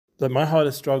Like my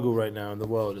hardest struggle right now in the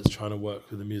world is trying to work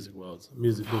with the music world,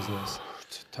 music business.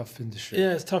 It's a tough industry.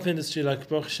 Yeah, it's a tough industry. Like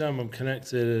Baruch Hashem, I'm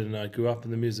connected and I grew up in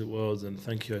the music world, and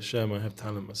thank you Hashem, I have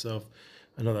talent myself.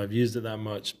 I know that I've used it that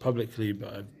much publicly,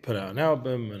 but I've put out an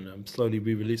album and I'm slowly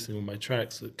re-releasing all my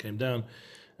tracks that came down,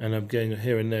 and I'm getting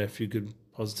here and there a few good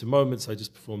positive moments. I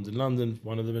just performed in London,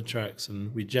 one of the tracks,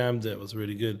 and we jammed it. It was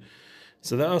really good.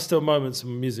 So there are still moments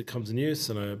when music comes in use,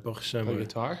 and I Baruch Hashem, Play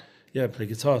guitar? Yeah, I play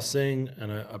guitar, sing,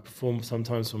 and I perform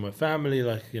sometimes for my family,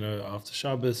 like, after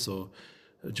Shabbos or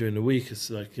during the week. It's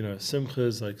like,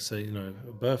 simchas, like say, a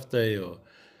birthday, or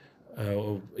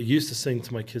I used to sing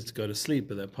to my kids to go to sleep,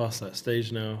 but they're past that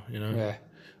stage now, Yeah.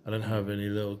 I don't have any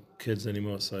little kids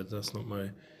anymore, so that's not my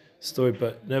story.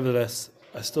 But nevertheless,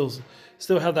 I still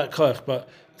have that koch. But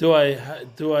do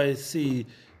I see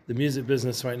the music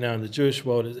business right now in the Jewish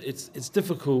world? It's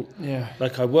difficult. Yeah.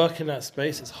 Like I work in that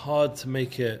space. It's hard to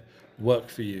make it work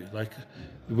for you. Like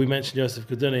we mentioned Yosef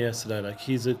Kaduna yesterday. Like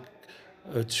he's a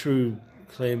true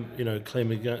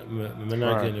menagin,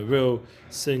 a real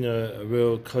singer, a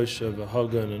real kosher,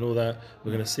 Moharan, and all that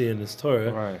we're going to see in this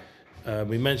Torah. Right.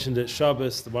 We mentioned at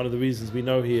Shabbos, one of the reasons we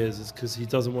know he is because he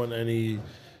doesn't want any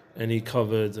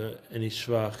covered, any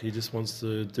shvach. He just wants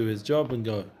to do his job and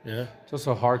go. Yeah. It's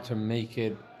also hard to make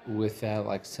it with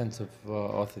that sense of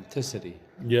authenticity.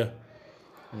 Yeah.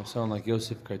 Someone like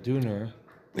Yosef Karduner,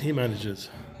 he manages,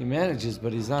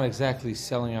 but he's not exactly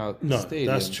selling out No, stadiums.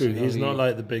 that's true. He's not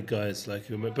like the big guys like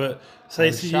him. But say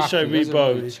Yishai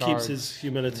Rebo, he keeps his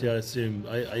humility, I assume.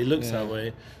 He looks that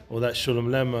way. Or that Shulam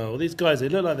Lema, or these guys, they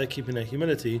look like they're keeping their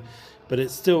humility, but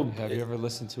it's still... Have you ever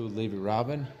listened to Levi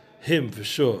Robin? Him, for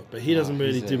sure. But he doesn't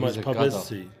really do much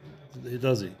publicity.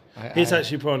 Does he? He's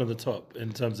actually put on the top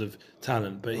in terms of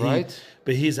talent, but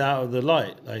he's out of the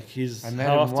light. Like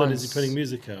how often is he putting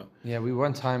music out? Yeah, we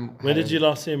one time. When did you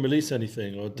last see him release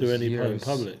anything or do any in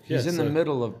public? He's in the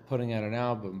middle of putting out an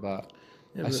album, but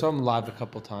I saw him live a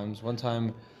couple times. One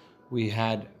time we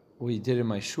did in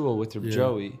my shul with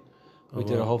Joey. We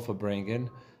did a Hofa Brangen,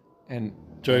 and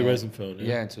Joey Rosenfeld.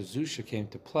 Yeah, and so Zusha came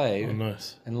to play. Oh,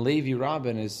 nice. And Levi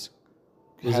Robin is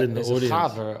in the audience. A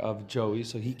chaver of Joey,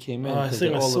 so he came in. I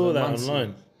think I saw that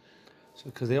online. So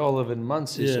because they all live in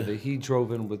Muncie, so he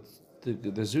drove in with the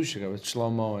Zusha guy, with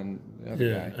Shlomo and the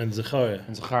other guy. And Zachariah.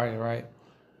 Right?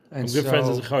 And I'm good friends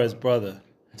with Zachariah's brother.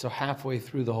 And so halfway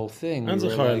through the whole thing, and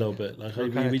Zachariah a little bit,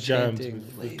 we jammed.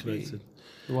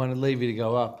 We wanted Levi to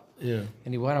go up. Yeah.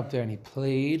 And he went up there and he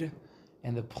played,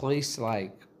 and the place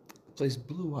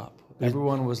blew up.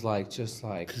 Everyone was just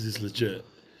because he's legit.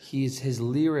 His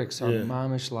lyrics are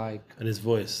mamish like, and his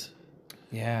voice.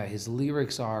 Yeah, his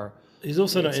lyrics are. He's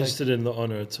also not interested in the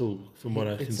honor at all, from what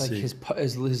I can see.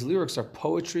 His lyrics are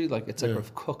poetry. It's like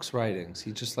Rav Kook's writings.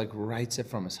 He just writes it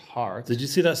from his heart. Did you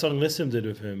see that song Nissim did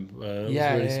with him? That was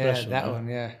really special. That one.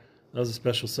 Yeah, that was a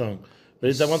special song.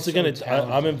 But once again,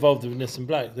 I'm involved with Nissim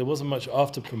Black. There wasn't much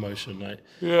after promotion,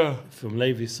 from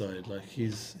Levi's side.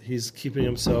 He's keeping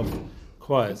himself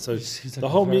quiet. So the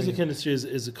whole music industry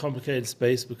is a complicated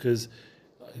space because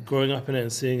growing up in it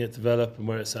and seeing it develop and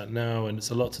where it's at now, and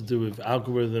it's a lot to do with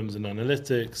algorithms and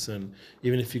analytics. And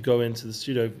even if you go into the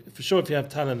studio, for sure, if you have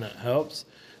talent, that helps.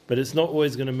 But it's not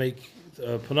always going to make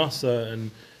panasa and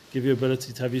give you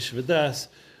ability to have yeshiva das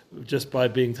just by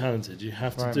being talented. You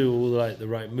have to do all the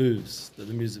right moves that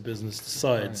the music business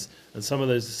decides, and some of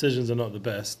those decisions are not the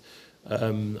best.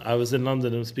 I was in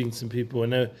London and was speaking to some people,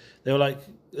 and they were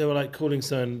calling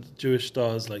certain Jewish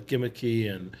stars like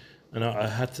gimmicky, and I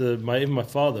had to. Even my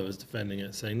father was defending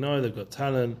it, saying no, they've got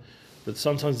talent, but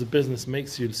sometimes the business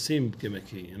makes you seem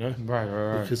gimmicky,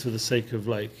 right. Because for the sake of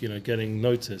getting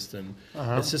noticed, and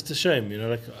it's just a shame,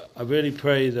 I really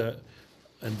pray that.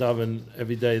 And daven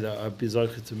every day that I'd be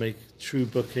zocher to make true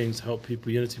bookings, help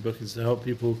people, unity bookings, to help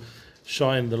people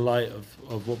shine the light of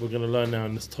what we're going to learn now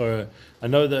in this Torah. I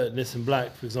know that Nissim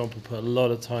Black, for example, put a lot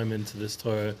of time into this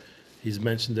Torah. He's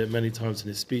mentioned it many times in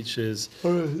his speeches.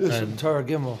 Torah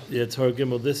Gimel. Yeah, Torah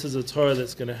Gimel. This is a Torah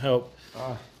that's going to help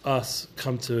us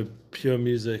come to pure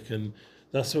music, and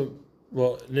that's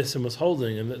what Nissim was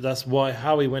holding, and that's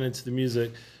how he went into the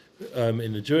music.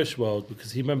 In the Jewish world,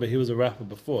 because he was a rapper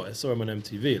before. I saw him on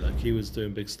MTV, he was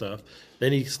doing big stuff.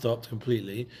 Then he stopped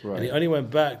completely, and he only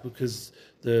went back because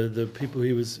the people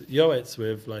he was yoetz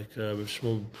with, with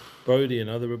Shmuel Brody and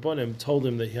other Rabbonim, told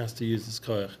him that he has to use this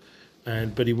koyach.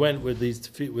 But he went with these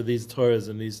Torahs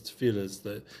and these tefillahs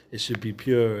that it should be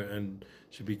pure and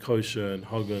should be kosher and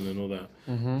Hagan and all that.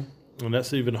 Mm-hmm. And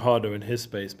that's even harder in his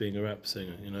space, being a rap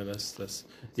singer. That's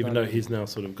even though he's now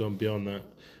sort of gone beyond that.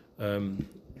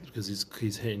 Because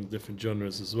he's hitting different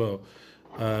genres as well.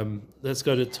 Let's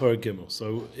go to Torah Gimel.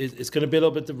 So it's going to be a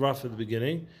little bit rough at the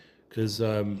beginning, because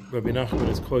Rabbi Nachman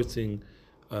is quoting,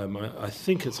 I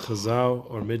think it's Chazal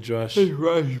or Midrash. It's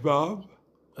Rashbam.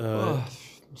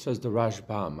 It says the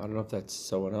Rashbam. I don't know if that's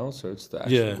someone else or it's the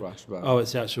actual Rashbam. Oh,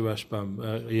 it's the actual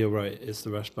Rashbam. You're right, it's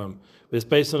the Rashbam. But it's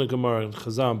based on a Gemara in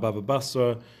Chazal and Baba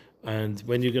Basra. And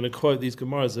when you're going to quote these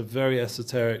Gemaras, they're very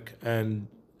esoteric. And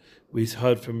we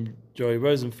heard from Joey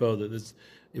Rosenfeld that there's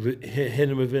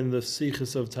hidden within the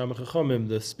Sichos of Talmid Chachamim,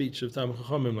 the speech of Talmid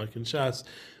Chachamim, like in Shas,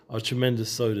 are tremendous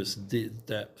sodas,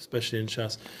 depth, especially in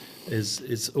Shas.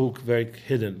 It's all very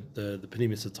hidden, the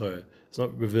Pnimis Torah. It's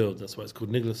not revealed. That's why it's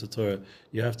called Niglas Torah.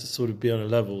 You have to sort of be on a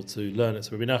level to learn it.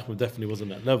 So Rabbi Nachman definitely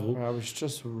wasn't at that level. I was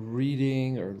just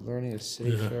reading or learning a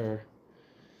sefer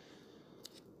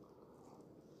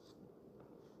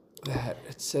that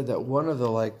it said that one of the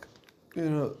holy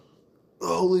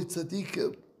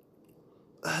tzaddikim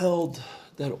held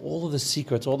that all of the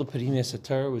secrets, all the Pnimis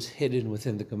Torah was hidden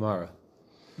within the Gemara.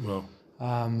 Well,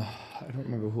 I don't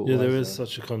remember who. Yeah, there is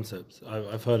such a concept.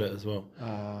 I've heard it as well.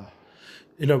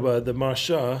 The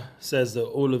Marsha says that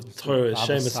all of Torah is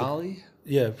Shemus.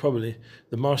 Yeah, probably.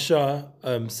 The Marsha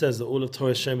says that all of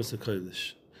Torah is Shemus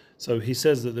HaKodesh. So he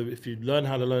says that if you learn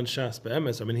how to learn Shas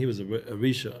Be'emes, I mean, he was a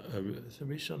Rishon,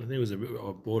 I think he was a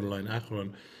borderline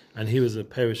Acharon, and he was a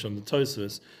Perish on the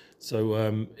Tosfos. So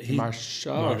Marsha,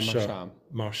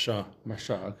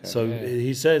 okay. So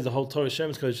he says the whole Torah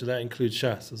Shemus HaKodesh, so that includes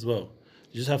Shas as well.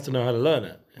 You just have to know how to learn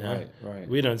it. Yeah? Right.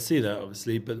 We don't see that,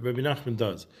 obviously, but Rabbi Nachman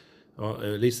does. Or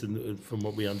at least from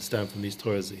what we understand from these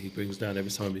Torahs that he brings down every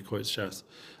time he quotes Shas.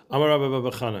 Amar Rabbi Baba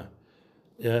Chana.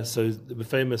 Yeah, so the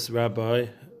famous Rabbi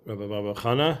Baba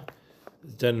Chana,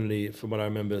 generally, from what I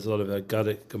remember, there's a lot of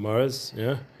Aggadic Gemaras.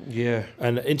 Yeah.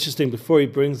 And interesting, before he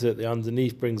brings it, the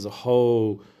underneath brings a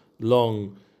whole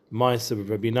long Maisa of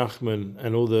Rabbi Nachman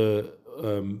and all the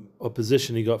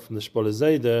opposition he got from the Shpoler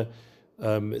Zayda.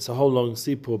 It's a whole long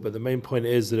sipur, but the main point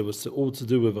is that it was all to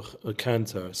do with a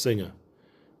cantor, a singer.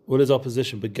 All his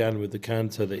opposition began with the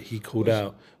cantor that he called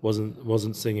out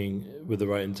wasn't singing with the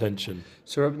right intention.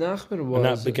 So Reb Nachman was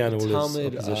and that began all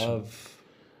Talmid his opposition. of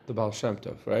the Baal Shem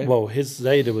Tov, right? Well, his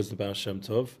Zayda was the Baal Shem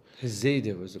Tov. His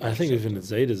Zayda was the Baal I think Shem even the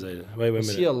Zayda. Wait a minute.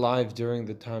 Was he alive during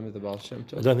the time of the Baal Shem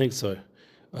Tov? I don't think so.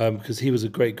 Because he was a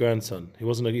great-grandson. He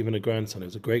wasn't even a grandson, he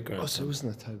was a great-grandson. Oh, so it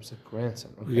wasn't the time, it was a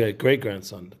grandson. Okay. Yeah,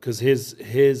 great-grandson. Because his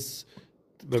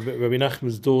Rabbi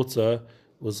Nachman's daughter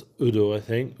was Udo, I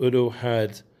think. Udo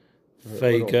had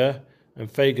Feiga,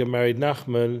 and Feiga married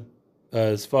Nachman,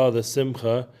 his father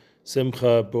Simcha.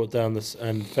 Simcha brought down this,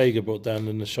 and Feiga brought down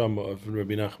the neshama of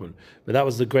Rabbi Nachman. But that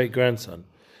was the great-grandson.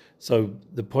 So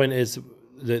the point is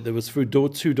that there was through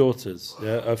two daughters,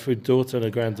 through a daughter and a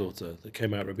granddaughter that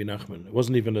came out Rabbi Nachman. It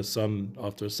wasn't even a son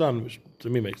after a son, which to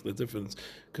me makes no difference,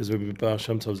 because Rabbi Baal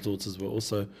Shem Tov's daughters were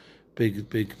also big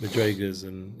madrigas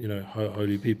and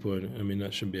holy people. And I mean,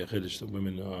 that shouldn't be a chiddush that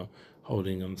women are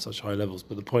holding on such high levels.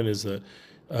 But the point is that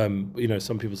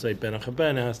some people say Ben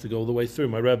Achaben has to go all the way through.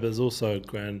 My Rebbe is also a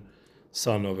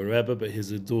grandson of a Rebbe, but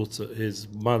his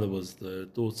mother was the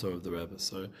daughter of the Rebbe.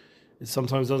 So it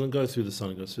sometimes doesn't go through the son;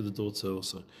 it goes through the daughter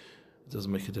also. It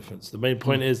doesn't make a difference. The main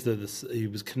point is that he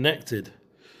was connected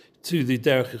to the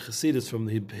Derech Chassidus from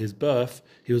his birth.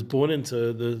 He was born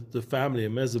into the family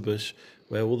in Mezabush,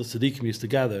 where all the tzaddikim used to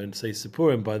gather and say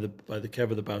Sipurim by the kever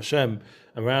of the Baal Shem.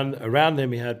 Around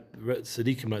him, he had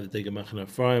tzaddikim like the Dega Machan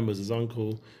Ephraim was his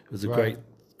uncle. He was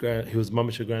he was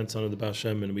mamish a grandson of the Baal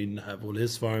Shem, and we didn't have all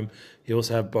his farm. He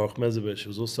also had Baruch Mezabush, who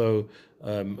was also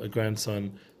a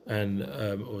grandson and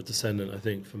or a descendant, I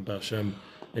think, from Baal Shem.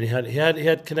 And he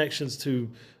had connections to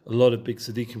a lot of big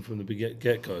tzaddikim from the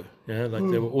get-go. Yeah,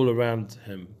 they were all around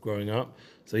him growing up.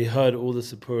 So he heard all the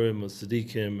Sipurim of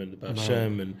tzaddikim and the Baal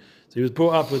Shem, and so he was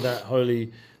brought up with that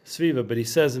holy sviva. But he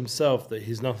says himself that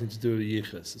he's nothing to do with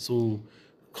yichus. It's all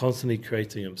constantly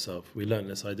creating himself. We learned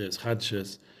this idea. It's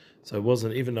chadshus. So it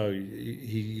wasn't, even though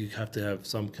you have to have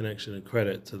some connection and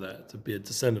credit to that, to be a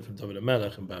descendant from David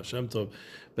HaMelech and Baal Shem Tov,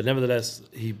 but nevertheless,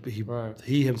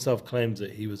 he himself claims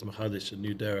that he was Machadish, a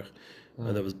new derech,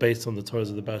 that was based on the Torahs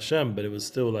of the Baal Shem, but it was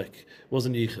still it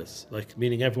wasn't yichus,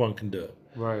 meaning everyone can do it.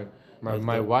 Right.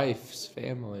 My wife's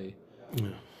family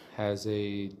has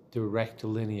a direct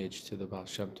lineage to the Baal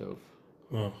Shem Tov.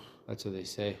 Wow. That's what they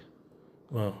say.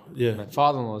 Wow, yeah. My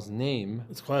father-in-law's name...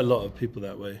 It's quite a lot of people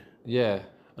that way. Yeah.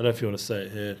 I don't know if you want to say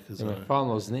it here. My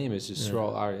father-in-law's name is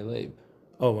Yisrael Aryeh Leib.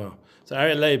 Oh, wow. So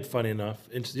Aryeh Leib, funny enough,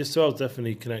 Yisrael is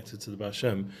definitely connected to the Baal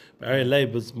Shem, but Aryeh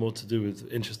Leib was more to do with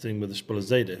the Shpoler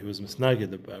Zayda, who was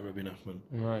misnagid about Rabbi Nachman.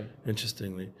 Right.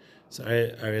 Interestingly. So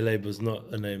Aryeh Leib was not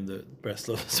a name that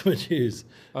Breslovs would use.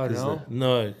 Oh, no?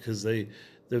 No, because the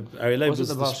Aryeh Leib was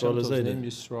the Baal Shem Shpoler Tov's Zayda. name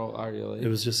Yisrael Aryeh Leib? It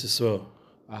was just Yisrael.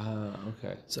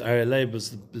 Okay. So Aryeh Leib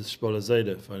was the Shbola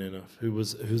Zayda, funny enough,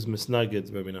 who's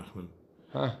Misnagid Rabbi Nachman.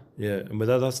 Huh. Yeah, and with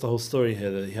that's the whole story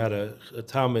here, that he had a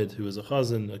Talmud who was a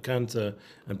Chazan, a Cantor,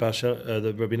 and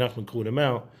the Rabbi Nachman called him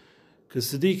out. Because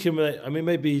Siddiqim, I mean,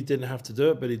 maybe he didn't have to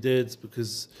do it, but he did,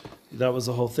 because that was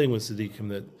the whole thing with Siddiqim,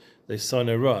 that they sign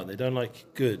a ra. They don't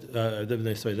like good. They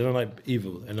don't like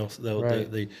evil, and also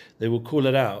they will call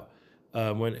it out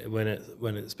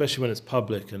especially when it's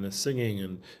public and they're singing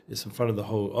and it's in front of the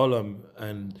whole olam.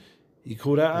 And he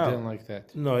called it out. He didn't like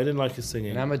that. No, he didn't like his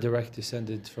singing. And I'm a direct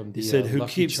descendant from the he said,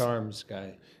 Lucky Charms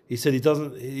guy. He said he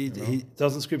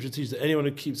doesn't scripture teach that anyone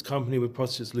who keeps company with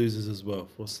prostitutes loses as well.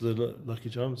 What's the Lucky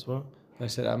Charms? What? I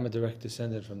said I'm a direct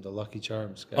descendant from the Lucky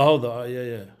Charms guy. Oh, the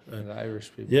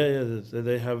Irish people. Yeah.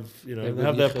 They have they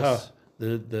have their power.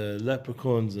 The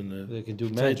leprechauns and they can do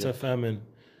potato magic. famine.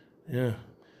 Yeah.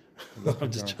 I'm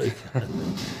just joking.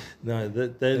 No,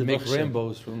 they make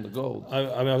rainbows from the gold.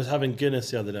 I was having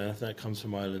Guinness the other day. I think that comes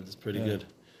from Ireland. It's pretty good.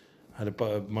 I had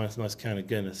a nice can of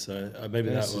Guinness, so maybe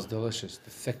Guinness that was delicious.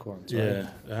 The thick ones. Yeah,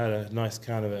 right? I had a nice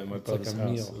can of it at my brother's house.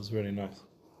 Meal. It was really nice.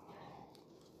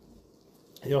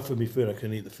 He offered me food. I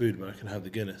couldn't eat the food, but I can have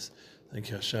the Guinness. Thank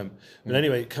you, Hashem. But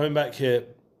anyway, coming back here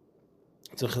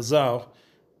to Chazal,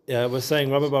 we're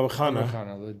saying Rabbi Bar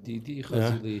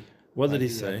Chana. What did he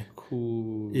say?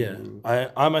 Cool. Yeah,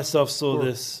 I myself saw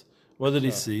this. What did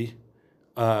he see?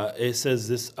 It says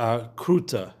this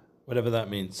kruta, whatever that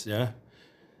means. Yeah,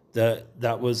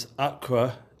 that was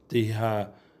akra diha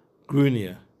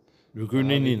grunia,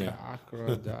 gruninina,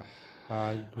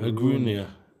 grunia.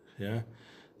 Yeah,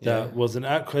 that was an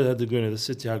akra da grunia, the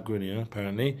city had grunia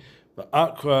apparently. But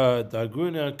akra da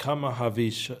grunia kama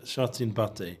havi shatin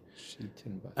bate.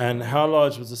 And how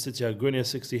large was the city? Grunia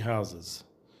 60 houses.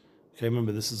 Okay,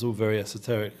 remember this is all very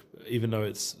esoteric, even though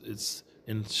it's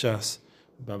in Shas,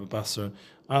 Baba Basra.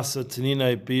 Asa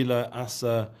Tanina Bila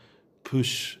Asa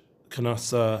Push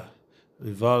Kanasa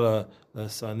Vivala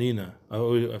Sanina.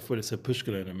 I thought it said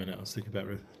Pushkala in a minute. I was thinking about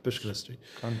Pushkala Street.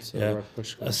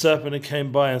 A serpent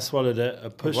came by and swallowed it. A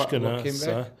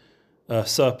Pushkana, a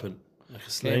serpent, like a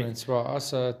snake. Came and swallowed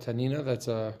Asa Tanina. That's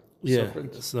a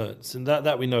serpent. So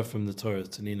that we know from the Torah.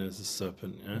 Tanina is a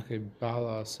serpent. Yeah. Okay,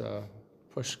 Bala Asa.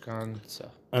 Pushkansa.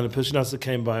 And the Pushkanasa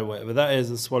came by, whatever that is,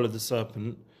 and swallowed the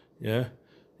serpent. Yeah.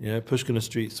 Pushkana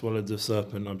Street swallowed the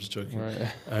serpent. I'm just joking.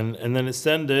 Right. And then it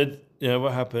descended.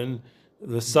 What happened?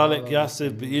 The Salik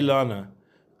Yasif Ilana,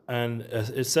 and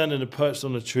it descended and perched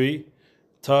on a tree.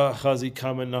 Ta Chazi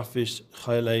Kama Nafish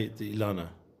Chayle the Ilana.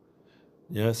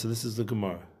 Yeah. So this is the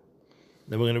Gemara.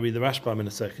 Then we're going to read the Rashbam in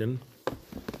a second.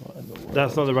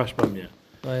 That's not the Rashbam yet.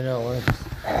 I know.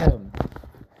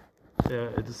 Yeah,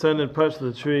 it descended and perched on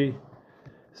the tree.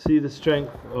 Come see the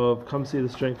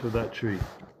strength of that tree.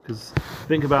 Because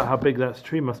think about how big that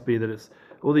tree must be, that it's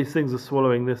all these things are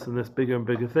swallowing this and this bigger and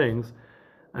bigger things,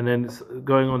 and then it's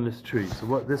going on this tree.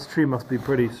 So this tree must be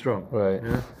pretty strong. Right.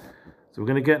 Yeah? So we're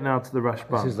going to get now to the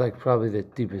Rashbam. This is like probably the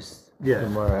deepest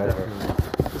Gemara ever.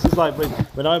 This is like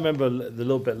when I remember the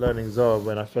little bit learning Zohar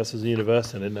when I first was in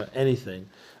university and I didn't know anything.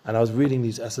 And I was reading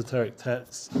these esoteric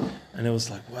texts, and it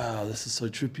was like, wow, this is so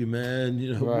trippy, man.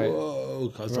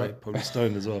 Whoa. I was like probably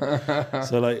stoned as well.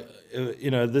 So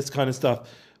this kind of stuff.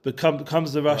 But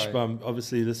comes the Rashbam.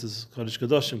 Obviously, this is Kodesh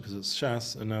Kadoshim because it's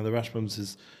Shas, and now the Rashbam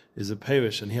is a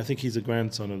Perish, and I think he's a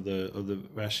grandson of the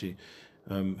Rashi,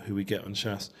 who we get on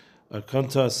Shas.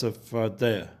 Konta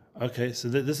Sefardea. Okay, so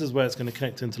this is where it's going to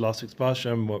connect into last week's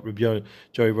Parsha and what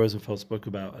Joey Rosenfeld spoke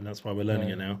about, and that's why we're learning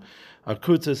it now.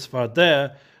 Akuta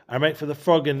Sfardea, I make for the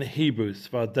frog in Hebrew,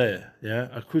 Sfardea. Yeah,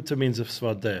 Akuta means of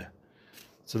Sfardea.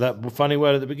 So that funny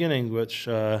word at the beginning, which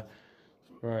I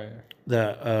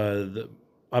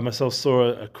myself saw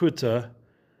a Akuta,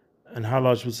 and how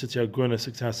large was City Agruna,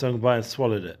 60 hours, sung by and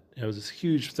swallowed it. It was this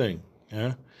huge thing.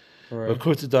 Yeah,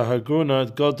 Akuta da Hagruna,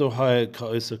 Godo Haya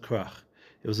Ka'isa Krach.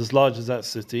 It was as large as that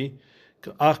city.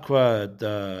 Aqua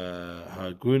da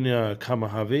Hagunia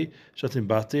Kamahavi, Shatin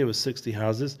Bati, it was 60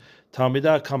 houses.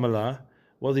 Talmida Kamala,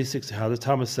 what are these 60 houses?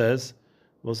 Talmud says,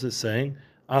 what's it saying?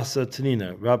 Asa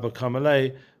Tanina, Rabba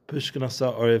Kamalei,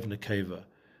 Pushkanasa Orev Nekeva.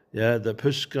 Yeah, the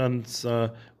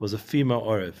Pushkanasa was a female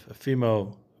Orev, a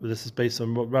female, this is based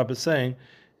on what Rabba's saying,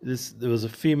 there was a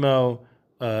female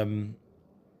bird,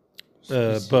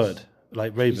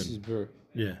 like raven.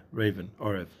 Yeah, raven,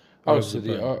 Orev. So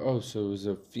it was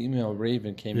a female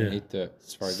raven came and ate the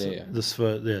Sfardea.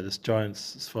 This giant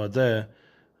Sfardea,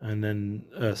 and then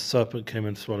a serpent came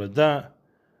and swallowed that.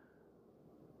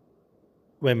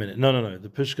 Wait a minute, no. The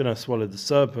Pushkana swallowed the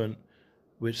serpent,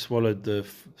 which swallowed the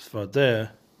Sfardea.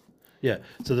 Yeah,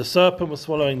 so the serpent was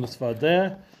swallowing the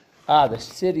Sfardea. The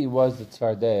city was the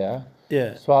Tzfardea.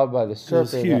 swallowed by the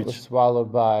serpent that was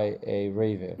swallowed by a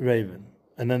raven.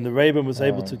 And then the raven was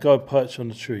able to go perch on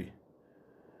the tree.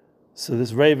 So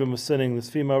this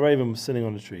female raven was sitting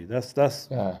on the tree. That's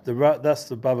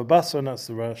the Baba Basra and that's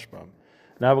the Rashbam.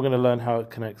 Now we're going to learn how it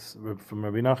connects from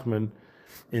Rabbi Nachman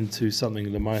into something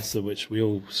in the Maisa which we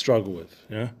all struggle with.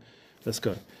 Yeah, let's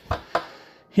go.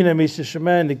 Hina Misha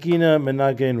Shemen Negina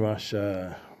Menagen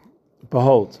Rasha.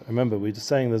 Behold, remember we were just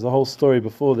saying there's a whole story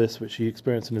before this which he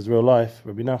experienced in his real life.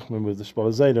 Rabbi Nachman with the Shbal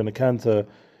Zayda and a cantor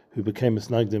who became a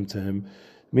snagdim to him.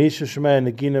 Misha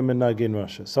Shemen Negina Menagen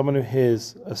Rasha. Someone who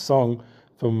hears a song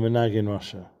from Menagin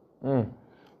Rasha.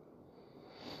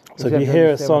 So if you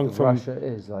hear a song from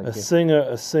a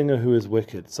singer who is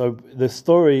wicked. So the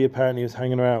story apparently was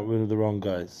hanging around with the wrong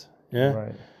guys. Yeah.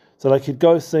 Right. So like he'd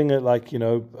go sing at like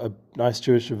a nice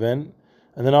Jewish event,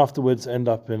 and then afterwards end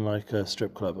up in like a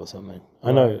strip club or something.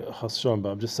 I know Hashem, but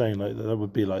I'm just saying like that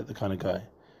would be like the kind of guy.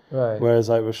 Right. Whereas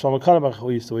like Rosh Shlomo Carlebach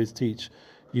used to always teach,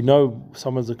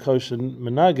 someone's a kosher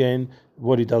menagin,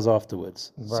 what he does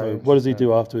afterwards. Right. So what does he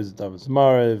do afterwards? He does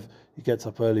Maariv. He gets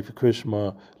up early for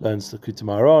Krishma, learns the Likutei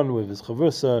Moharan with his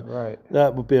chavrusa. Right.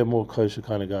 That would be a more kosher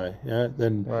kind of guy,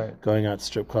 than going out to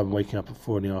strip club and waking up at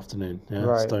 4 PM,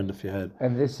 stoned off your head.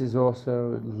 And this is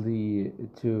also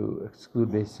to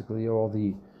exclude basically all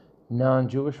the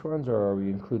non-Jewish ones, or are we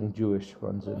including Jewish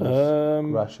ones in this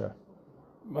Russia?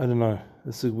 I don't know.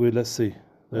 Let's see.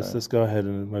 Let's go ahead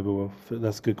and maybe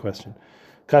that's a good question.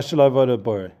 Kashala Avoda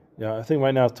Bore. Yeah, I think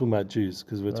right now it's talking about Jews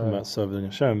because we're talking about serving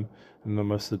Hashem. And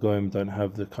most of the Goyim don't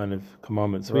have the kind of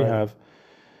commandments we have.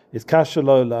 It's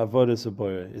kashalo la'avodas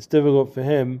haboyre. It's difficult for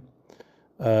him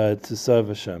to serve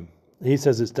Hashem. He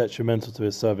says it's detrimental to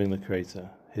his serving the Creator.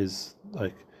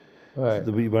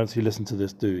 Once you listen to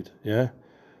this dude, So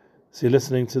you're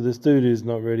listening to this dude who's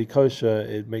not really kosher,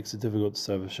 it makes it difficult to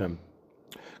serve Hashem.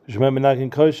 Because remember, nagin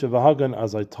kosher v'hagan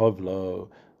azay tovlo.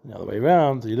 The other way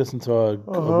around, you listen to a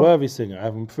worthy singer,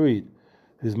 Avram Fried,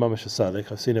 who's mamash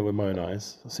Sadik. I've seen it with my own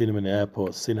eyes. I've seen him in the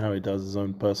airport, seen how he does his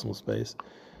own personal space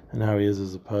and how he is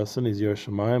as a person. He's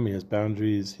Yerushalayim, he has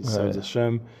boundaries, he serves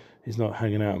Hashem, he's not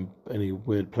hanging out in any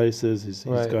weird places, he's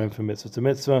going from mitzvah to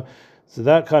mitzvah. So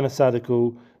that kind of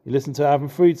Sadikul, you listen to Avram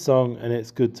Fried's song and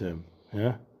it's good to him.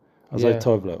 Azay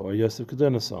Tovlo, or Yosef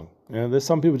Kadena song. There's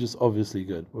some people just obviously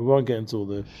good. We won't get into all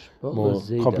the more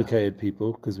complicated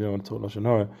people because we don't want to talk Lashon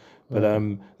Hara. But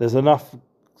there's enough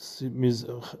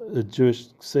Jewish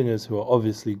singers who are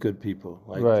obviously good people.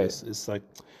 It's like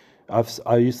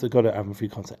I used to go to Avram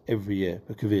Fried concert every year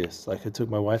for Kavias. Like I took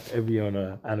my wife every year on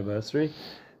an anniversary,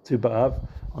 Tu B'Av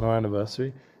on our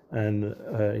anniversary and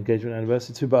engagement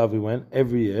anniversary. Tu B'Av we went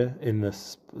every year in the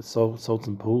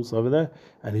Sultan pools over there,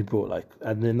 and he brought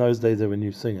and in those days there were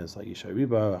new singers like Yishai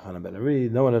Riba, Hannah Ben-Ari.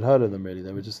 No one had heard of them really.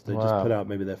 They just put out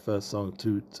maybe their first song,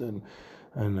 Toot, and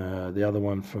the other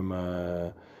one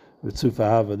from. With Tufa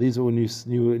Hava, these are all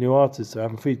new artists. So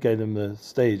Avram Fried gave them the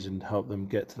stage and helped them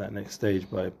get to that next stage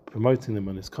by promoting them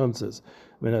on his concerts.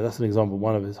 I mean, that's an example,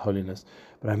 one of his holiness.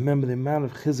 But I remember the amount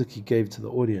of chizuk he gave to the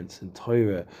audience in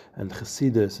Torah and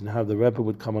Chassidus, and how the Rebbe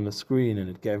would come on the screen and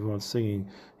it'd get everyone singing,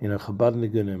 Chabad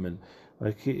Nigunim, and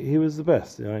he was the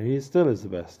best. He still is the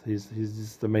best. He's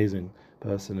just an amazing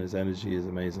person. His energy is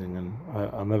amazing, and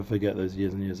I'll never forget those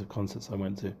years and years of concerts I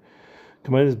went to. So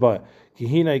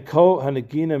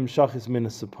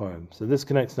this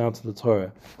connects now to the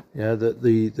Torah.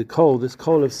 The coal, this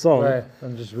coal of song. Right.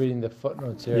 I'm just reading the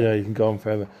footnotes here. Yeah, you can go on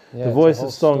forever. The voice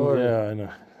of song. Story. Yeah, I know.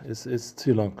 It's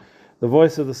too long. The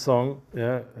voice of the song.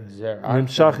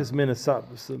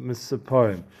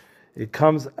 It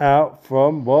comes out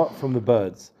from what? From the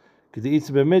birds. Because the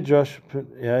Yitzhak Midrash.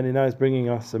 And now he's bringing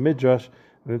us a Midrash.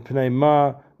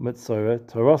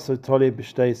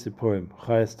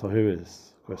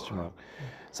 Question mark.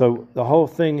 So the whole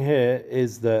thing here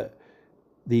is that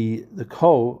the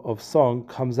coal of song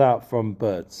comes out from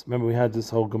birds. Remember we had this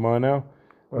whole Gemara now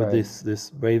with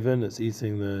this raven that's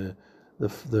eating the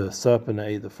serpent that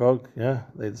ate the frog. They ate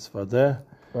the svader.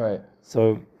 Right.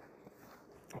 So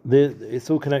it's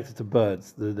all connected to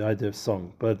birds. The idea of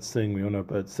song, birds sing. We all know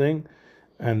birds sing,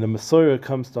 and the Messiah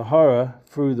comes to Hara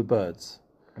through the birds.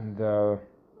 And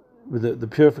with the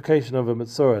purification of a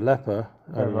Metzora, leper,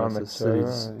 I don't know, it's a silly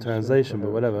translation, but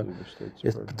whatever,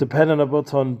 it's dependent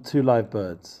upon 2 live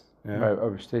birds. Right.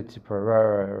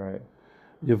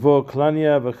 Yavor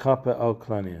klania v'chapa al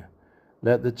klania.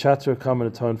 Let the chatterer come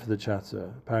and atone for the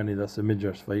chatterer. Apparently that's a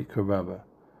midrash, Vayikra Rabbah.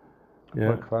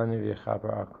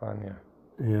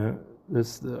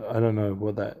 I don't know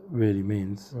what that really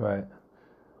means. Right.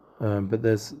 But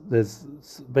there's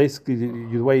basically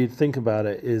the way you think about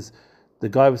it is the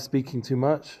guy was speaking too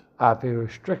much, If he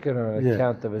was stricken on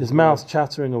account of his mouth's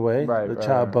chattering away. Right, the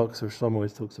chatterbox, or Shlomo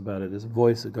always talks about it. There's a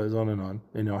voice that goes on and on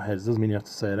in your head. It doesn't mean you have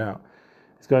to say it out.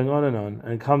 It's going on, and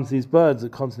it comes these birds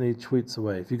that constantly tweets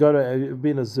away. If you go to, you've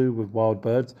been in a zoo with wild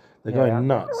birds, they're going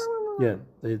nuts. Yeah,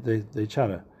 they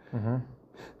chatter.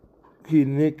 What's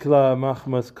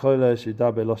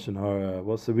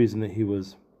the reason that he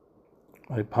was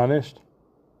punished?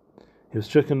 He was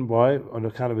stricken on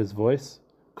account of his voice.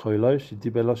 They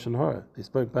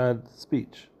spoke bad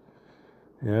speech.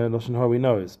 Yeah, Lashon Hara we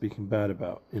know is speaking bad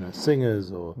about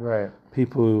singers or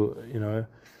people.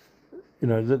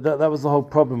 That was the whole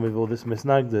problem with all this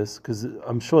misnagdis, because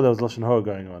I'm sure there was Lashon Hara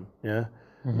going on. Yeah,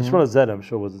 Shmuel Zayda I'm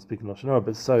sure wasn't speaking Lashon Hara,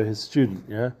 but so his student.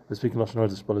 Yeah, was speaking Lashon Hara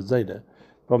to Shmuel Zayda.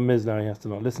 Problem is now he has to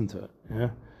not listen to it. Yeah.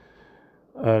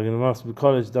 Those who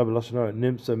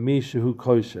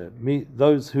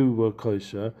were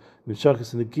kosher,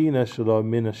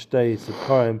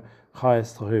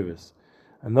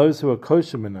 and those who are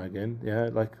kosher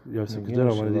menagin, like Yosef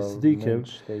Keduna, one of these tzaddikim,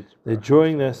 they're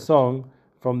drawing their song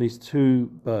from these two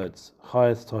birds,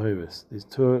 highest tahuris, these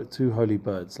two holy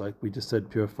birds, like we just said,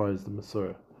 purifies the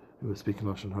Masorah, who were speaking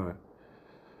Lashon Hara.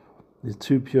 These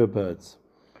two pure birds.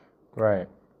 Right.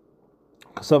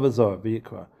 Kasavazor,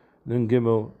 V'yikra. Nun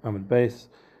Gimel Amid Beis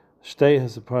Shtei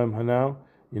Hasaparim Hanau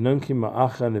Yinunkim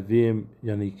Ma'acha Neviim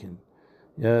Yanikin.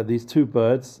 Yeah, these two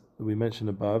birds that we mentioned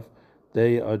above,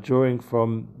 they are drawing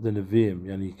from the Neviim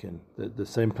Yanikin, the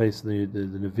same place the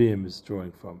Neviim is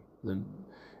drawing from.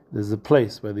 There's a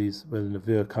place where the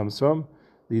Neviah comes from.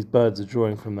 These birds are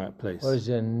drawing from that place. What is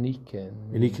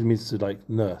Yanikin? Yanikin means to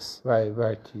nurse. Right.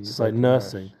 It's like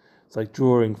nursing. Nurse. It's like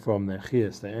drawing from their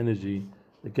chiyas, their energy.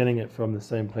 They're getting it from the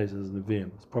same place as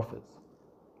Nevi'im, as prophets.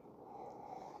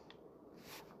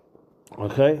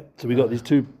 Okay, so we got these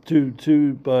two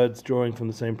birds drawing from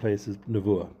the same place as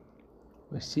Nevuah.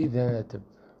 We see then at the...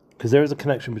 Because there is a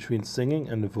connection between singing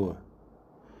and Nevuah.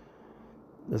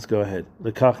 Let's go ahead.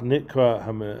 Lekach nikra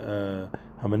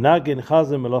hamanagin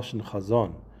chazan meloshin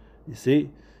chazon. You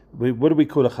see, what do we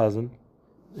call a chazan?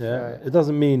 Yeah, right. It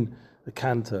doesn't mean a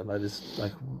cantor, like this,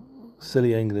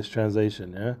 silly English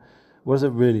translation. Yeah. What does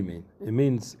it really mean? It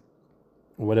means,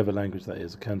 whatever language that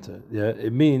is, a cantor. Yeah,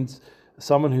 it means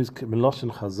someone who's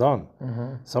meloshin chazan,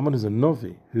 someone who's a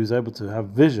novi, who's able to have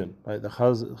vision. Like the who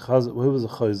was a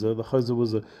choser? The choser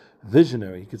was a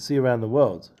visionary. He could see around the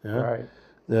world. Yeah, right.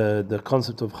 The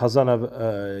concept of chazan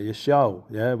Yeshayahu.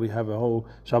 Yeah, we have a whole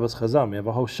Shabbos chazan. We have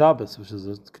a whole Shabbos which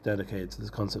is dedicated to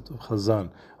this concept of chazan,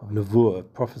 of nevuah,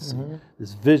 of prophecy.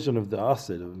 This vision of the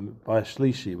asid, of by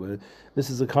shlishi, where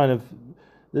this is a kind of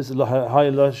this is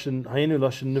Hayinu Lashon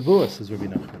Nevuah, says Rabbi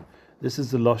Nachman. This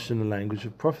is the Lashon, the language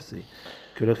of prophecy.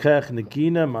 Take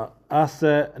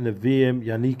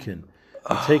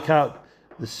out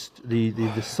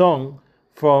the song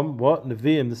from what?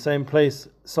 Nevi'im, the same place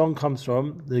song comes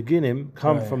from, the Ginim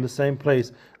come from the same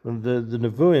place. The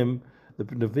Nevu'im, the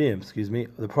Nevi'im,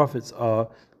 the prophets are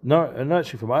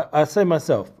nurturing from. I say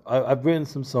myself, I've written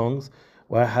some songs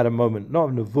where I had a moment, not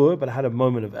of nevuah, but I had a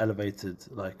moment of elevated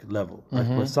level.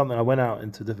 Where something, I went out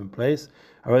into a different place.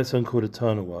 I wrote a song called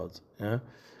Eternal World. Yeah,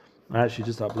 I actually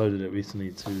just uploaded it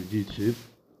recently to YouTube,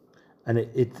 and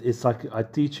it's like I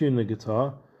detuned the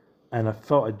guitar, and I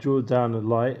felt I drew down a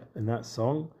light in that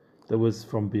song that was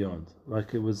from beyond.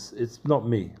 It's not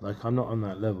me. I'm not on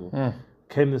that level.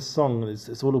 Came this song, and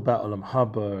it's all about Olam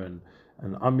Haba and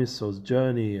Am Yisrael's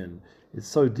journey, and it's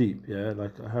so deep. Yeah,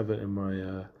 I have it in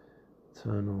my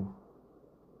Eternal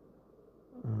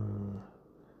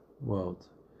World.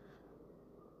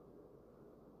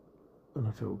 I don't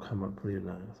know if it will come up for you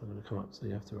now. It's not going to come up, so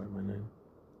you have to write my name.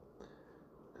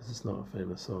 Because it's not a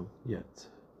famous song yet.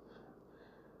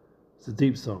 It's a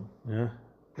deep song, yeah?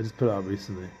 I just put it up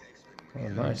recently. Oh,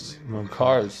 nice.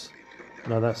 Cars.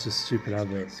 No, that's just stupid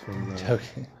adverts from the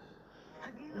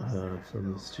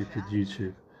stupid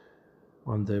YouTube.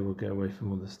 One day we'll get away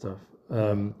from all this stuff.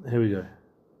 Here we go.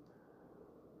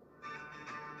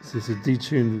 So it's a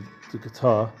detuned the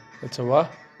guitar. It's a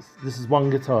what? This is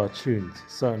one guitar tuned a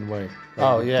certain way.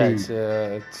 It's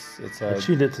I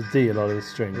tuned it to D, a lot of the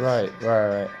strings. Right.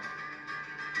 I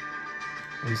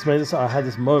just made this. I had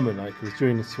this moment, it was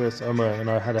during the Swiss Omer, and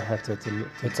I had a heta to.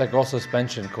 It's like all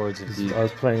suspension chords of D. I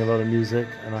was playing a lot of music,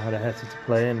 and I had a heta to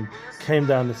play, and came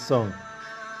down this song.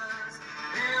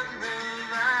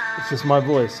 It's just my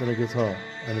voice and a guitar,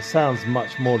 and it sounds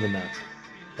much more than that.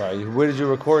 Right. Where did you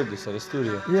record this? At a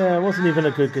studio? Yeah, it wasn't even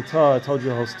a good guitar. I told you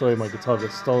the whole story. My guitar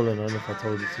got stolen. I don't know if I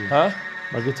told it to you. Huh?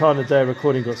 My guitar on the day of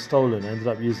recording got stolen. I ended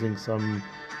up using some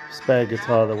spare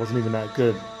guitar that wasn't even that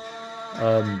good.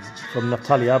 From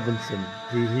Naftali Abinson.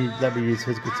 He let me use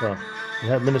his guitar.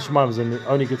 Mina Shemaim was the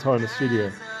only guitar in the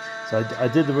studio. So I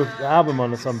did the album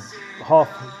on some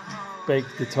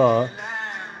half-baked guitar.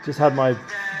 Just had my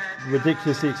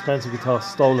ridiculously expensive guitar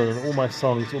stolen and all my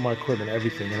songs, all my equipment,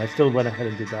 everything. And I still went ahead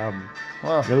and did the album.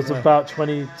 Wow. And it was about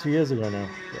 22 years ago now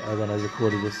when I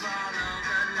recorded this.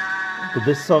 But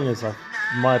this song is like,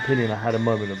 in my opinion, I had a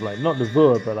moment of like, not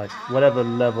Nevuah, but like whatever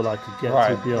level I could get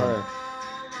to beyond. Right.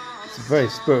 It's a very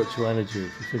spiritual energy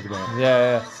if you think about it.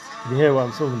 Yeah. Can you hear what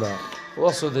I'm talking about?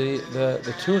 Also,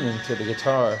 the tuning to the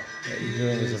guitar that you're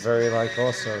doing is a very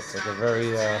it's like a very...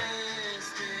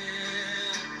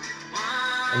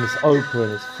 and it's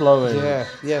open, it's flowing. Yeah,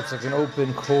 it's like an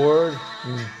open chord,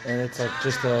 and it's like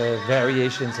just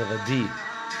variations of a D.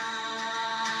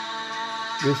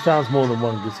 This sounds more than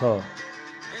one guitar.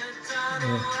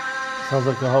 It sounds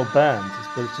like a whole band,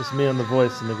 but it's just me on the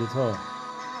voice and the guitar.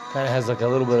 Kind of has like a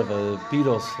little bit of a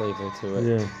Beatles flavor to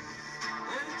it. Yeah.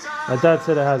 My dad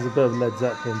said it has a bit of Led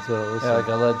Zeppelin to it also. Yeah, like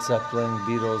a Led Zeppelin,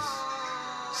 Beatles,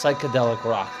 psychedelic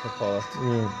rock, they call it.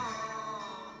 Yeah.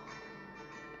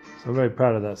 So I'm very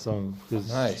proud of that song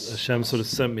because Hashem sort of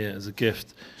sent me it as a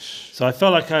gift. So I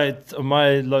felt like I, on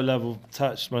my low level,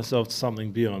 attached myself to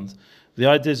something beyond. The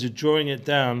idea is you're drawing it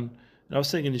down. And I was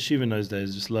sitting in yeshiva in those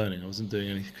days, just learning. I wasn't doing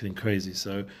anything crazy.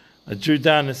 So I drew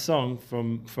down this song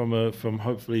from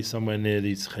hopefully somewhere near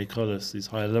these cheikolos, these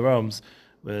higher realms,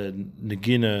 where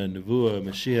Nagina, Nevuah,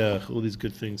 Mashiach, all these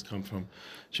good things come from.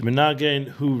 Shemenagen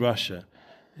hu Russia.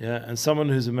 Yeah, and someone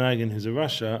who's a Menagin, who's a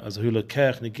Russia, as hu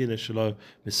lekech Nagina shelo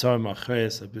misarim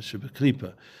achayes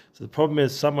shebeklipa. So the problem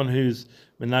is someone who's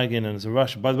Menagin and is a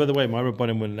Russia. By the way, my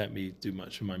Rabbanim wouldn't let me do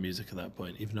much of my music at that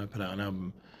point, even though I put out an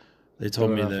album. They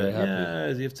told me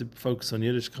that you have to focus on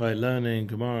Yiddishkeit, learning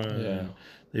Gemara. Yeah.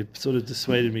 They sort of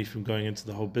dissuaded me from going into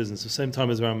the whole business. At the same time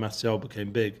as around Massiel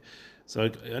became big. So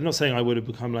I'm not saying I would have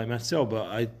become like Massiel, but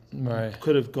I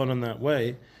could have gone on that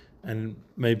way, and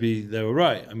maybe they were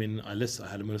right. I mean, I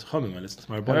had a Munich Chomim, I listened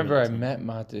to my Rabbanim. I remember I met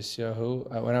Matis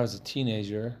Yahu when I was a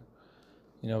teenager.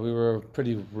 You know, we were a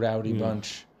pretty rowdy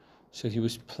bunch. So he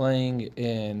was playing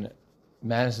in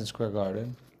Madison Square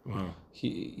Garden. Wow.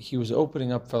 He was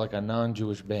opening up for like a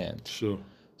non-Jewish band. Sure.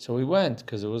 So we went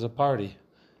because it was a party.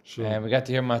 Sure. And we got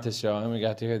to hear Matis Yahu, and we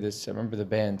got to hear this. I remember the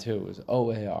band too. It was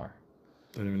OAR.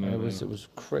 Don't even know.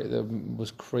 It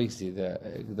was crazy.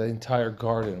 The entire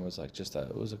garden was like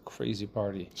it was a crazy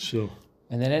party. Sure.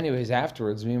 And then anyways,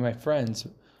 afterwards, me and my friends,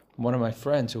 one of my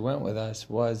friends who went with us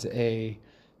was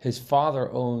his father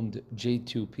owned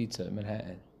J2 Pizza in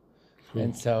Manhattan. Cool.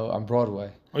 And so on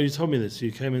Broadway. Oh, you told me this.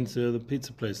 You came into the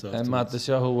pizza place afterwards. And Matis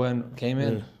Yahu came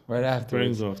in right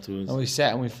afterwards. And we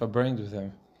sat and we fabranged with him.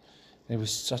 And he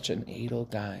was such an idle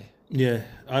guy. Yeah,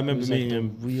 I remember meeting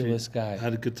him. Realist guy. I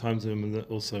had a good time to him, and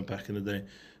also back in the day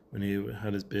when he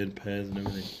had his beard pairs and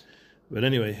everything. But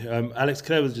anyway, Alex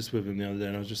Clare was just with him the other day,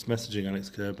 and I was just messaging Alex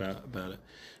Clare about it.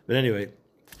 But anyway,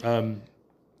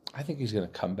 I think he's going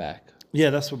to come back. Yeah,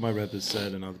 that's what my Rebbe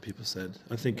said and other people said.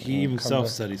 I think he himself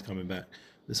said he's coming back.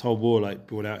 This whole war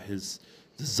brought out his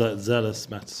zealous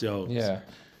Matzio. Yeah,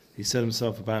 he said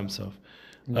himself about himself.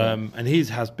 Yeah. And he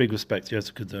has big respect. He has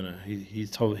a Kaduna.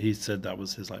 He said that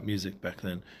was his music back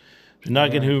then.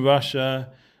 Nagin hu Russia,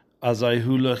 azay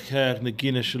hu lecher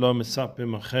negina shalom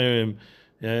esapim acherim.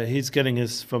 Yeah, he's getting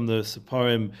his from the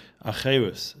Separim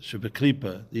acherus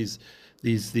shebeklipa.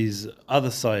 These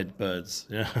other side birds.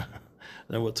 Yeah, I don't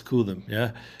know what to call them.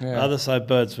 Yeah, other side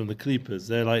birds from the Klippers.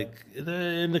 They're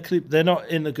in the Klipp. They're not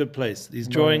in a good place. He's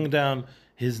drawing down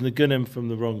his Nagunim from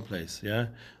the wrong place, yeah?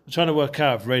 I'm trying to work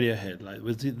out if Radiohead,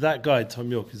 was that guy, Tom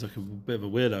York, he's like a bit of a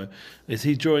weirdo. Is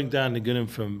he drawing down Nagunim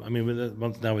from,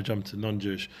 now we're jumping to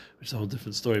non-Jewish, which is a whole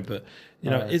different story, but,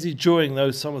 is he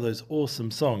drawing some of those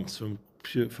awesome songs from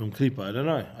Klippa? I don't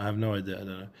know. I have no idea. I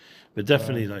don't know. But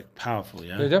definitely, powerful,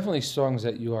 yeah? There are definitely songs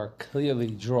that you are clearly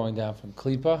drawing down from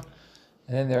Klippa.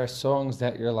 And then there are songs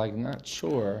that you're not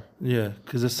sure. Yeah,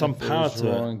 because there's some power to it.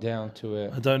 Drawing down to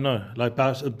it. I don't know. Like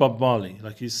Bob Marley.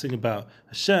 You sing about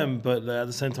Hashem, but at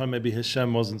the same time, maybe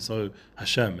Hashem wasn't so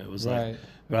Hashem. It was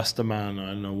Rastaman, I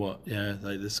don't know what. Yeah,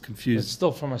 this confused. It's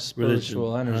still from a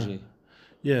spiritual energy.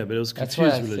 Yeah, but it was confused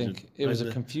religion. That's why I think it was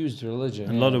a confused religion.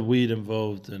 And a lot of weed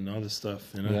involved and other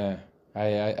stuff, Yeah,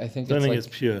 I think I don't think it's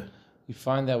pure. You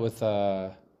find that with,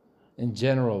 in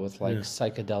general, with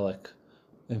psychedelic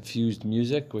infused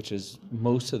music, which is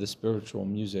most of the spiritual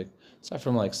music, aside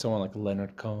from someone like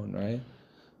Leonard Cohen, right?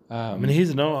 He's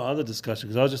another other discussion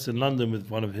because I was just in London with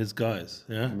one of his guys,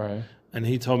 yeah, right. And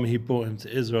he told me he brought him to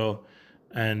Israel,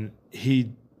 and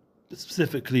he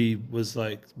specifically was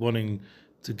wanting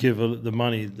to give the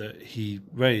money that he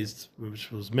raised,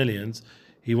 which was millions.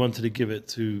 He wanted to give it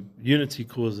to unity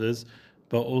causes,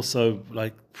 but also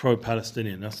like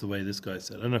pro-Palestinian. That's the way this guy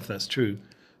said. I don't know if that's true.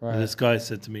 Right. And this guy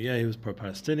said to me, yeah, he was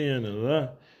pro-Palestinian,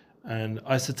 and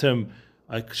I said to him,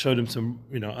 I showed him some,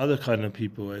 other kind of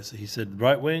people. He said,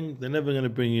 right wing, they're never going to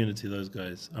bring unity, those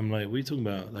guys. I'm like, what are you talking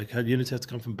about? Like, how unity has to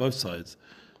come from both sides.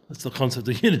 That's the concept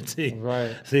of unity.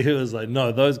 Right. So he was like,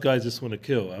 no, those guys just want to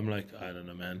kill. I'm like, I don't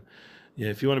know, man. Yeah,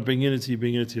 if you want to bring unity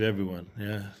to everyone.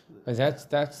 Yeah. But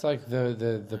that's like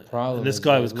the problem. And this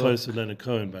guy was close with Leonard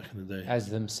Cohen back in the day. As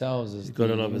themselves, as he got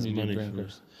a lot of his money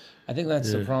bringers. I think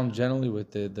that's the problem generally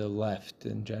with the left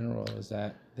in general, is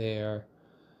that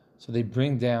they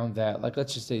bring down that, like,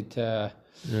 let's just say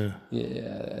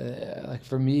like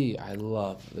for me, I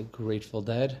love the Grateful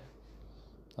Dead.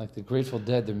 Like the Grateful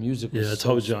Dead, the music was I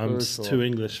told you spiritual. I'm too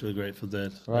English for the Grateful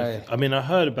Dead. Right. Like, I mean, I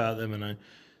heard about them and I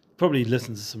probably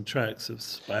listened to some tracks.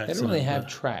 They don't really have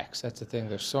tracks. That's the thing.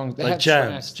 Their songs, they like had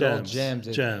jams, tracks,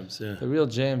 jams. Yeah. The real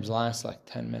jams last like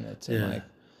 10 minutes, and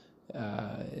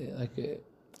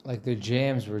like their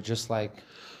jams were just like,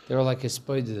 they were like a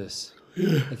spoilers.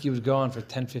 Yeah. Like he would go on for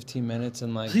 10, 15 minutes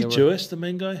and like. Is he Jewish, the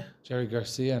main guy? Jerry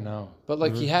Garcia, no. But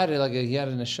like he had he had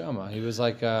a neshama. He was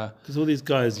like. Because all these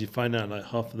guys, you find out like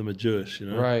half of them are Jewish,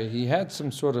 Right. He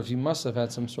must have had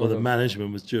some sort of. Or the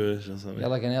management was Jewish or something. Yeah,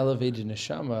 like an elevated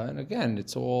neshama. And again,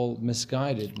 it's all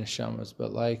misguided neshamas.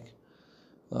 But like,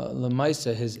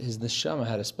 Lemaisa, his neshama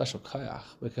had a special kayach,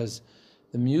 because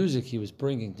the music he was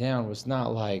bringing down was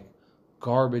not like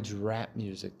garbage rap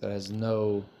music that has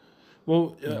no.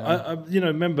 Well, I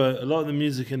remember a lot of the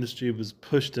music industry was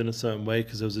pushed in a certain way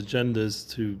because there was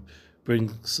agendas to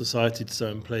bring society to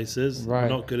certain places. Right.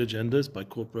 Not good agendas by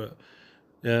corporate.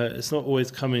 Yeah, it's not always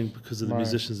coming because of the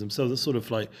musicians themselves. They're sort of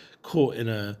like caught in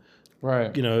a.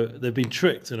 Right. They've been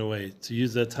tricked in a way to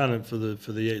use their talent for the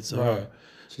Yetzer Hara. Right.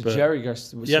 So Jerry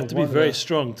Garcia. You have to be very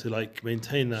strong to like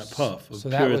maintain that path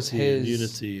of purity and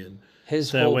unity and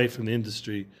stay away from the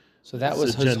industry. So that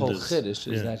was his whole chiddush,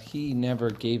 is that he never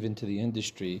gave into the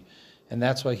industry, and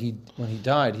that's why when he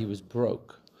died, he was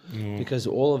broke, because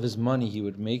all of his money he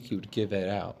would make, he would give it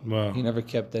out. Wow. He never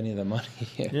kept any of the money.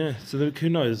 Yeah. So who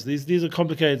knows? These are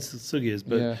complicated sugyas,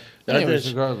 but anyways,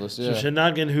 regardless,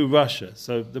 Shenagin who Russia.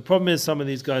 So the problem is some of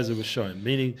these guys are Rishonim,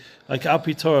 meaning like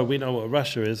Alpi Torah, we know what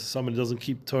Russia is. Someone who doesn't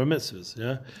keep Torah mitzvahs.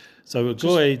 Yeah. So a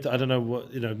goy, I don't know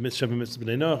what mitzvah mitzvah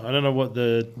they know. I don't know what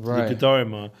the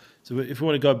Gedarim are. So if we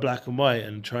want to go black and white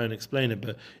and try and explain it,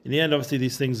 but in the end, obviously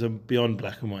these things are beyond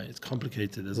black and white. It's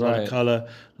complicated. There's a lot of color,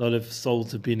 a lot of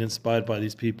souls have been inspired by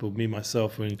these people. Me,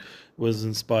 myself, was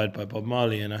inspired by Bob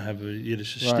Marley, and I have a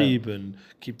Yiddish shtib and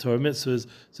keep Torah mitzvahs.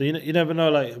 So you never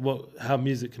know like how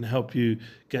music can help you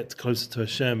get closer to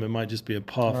Hashem. It might just be a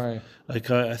path. Right. Like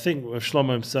I think Rav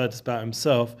Shlomo said about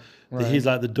himself, that he's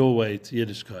like the doorway to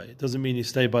Yiddishkeit. It doesn't mean you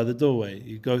stay by the doorway.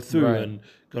 You go through and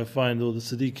go find all the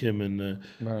tzaddikim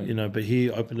and but he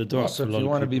opened the door. Also, for a lot if you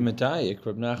of want to people. be medayik,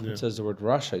 Reb Nachman says the word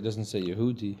Russia. He doesn't say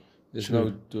Yehudi. There's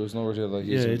no word like.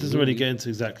 Yeah, he doesn't really get into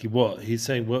exactly what he's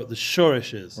saying. What the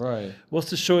shorish is. Right. What's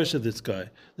the shorish of this guy?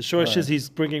 The shorish is he's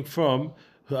bringing from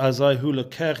Azai Hula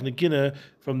Ker Nagina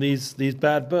from these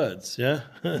bad birds,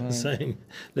 saying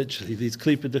literally these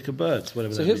klippadika birds,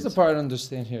 whatever. So here's the part I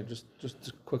understand here. Just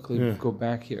to quickly go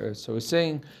back here. So it's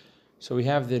saying, so we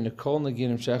have the Nikol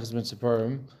Naginim Shechas Ben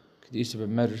Tziparim, Kedisha Ben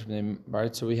Medrash name,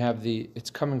 right? So we have it's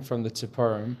coming from the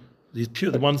Tziparim. These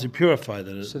the ones who purify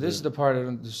them. So this is the part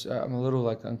I'm a little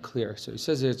like unclear. So he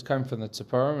says it's coming from the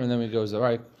Tziparim, and then he goes, all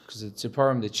right, because the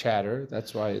Tziparim they chatter.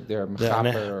 That's why they're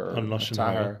mechaper or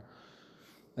matahar.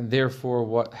 And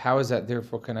therefore, how is that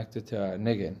therefore connected to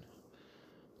Niggin?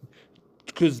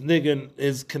 Because Niggin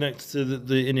is connected to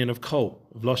the Indian of coal,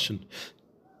 of Loshen.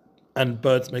 And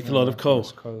birds make a lot of coal.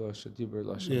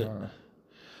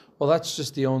 Well, that's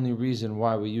just the only reason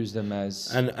why we use them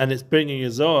as... And it's bringing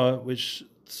a Zohar, which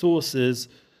sources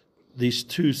these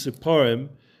two Sipporim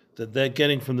that they're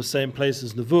getting from the same place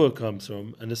as Nevuah comes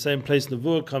from, and the same place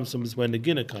Nevuah comes from is where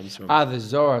Nagina comes from. The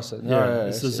Zohar.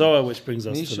 It's the Zohar which brings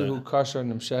us to that.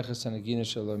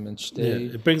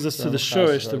 It brings us to the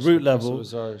shorish, the root level.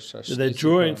 That they're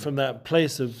drawing from that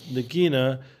place of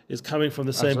Nagina is coming from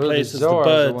the same place as the birds.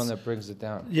 Is the one that brings it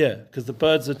down. Yeah, because the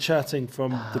birds are chatting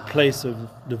from the place of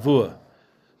Nevuah.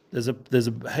 There's a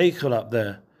heichel up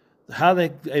there. How are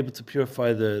they able to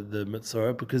purify the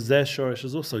Mitzorah? Because their shorish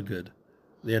is also good.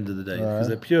 At the end of the day, because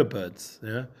they're pure birds.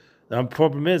 Yeah. The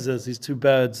problem is, these two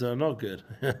birds are not good.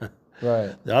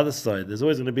 Right. The other side, there's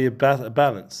always going to be a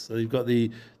balance. So you've got the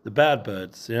bad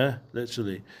birds. Yeah,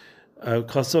 literally.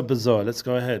 Kosher Bazaar. Let's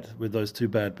go ahead with those two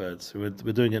bad birds. We're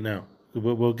doing it now.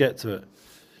 We'll get to it.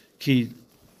 Ki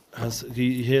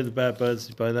You hear the bad birds,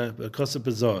 you buy that. But Kosher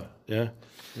Bazaar, yeah?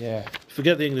 Yeah.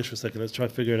 Forget the English for a second. Let's try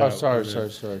to figure it out. Sorry.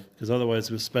 Because otherwise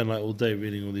we'll spend like all day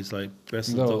reading all these like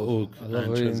Breslev.org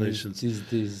and translations.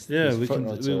 These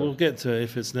we'll get to it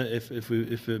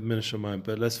if it minish your mind.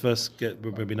 But let's first get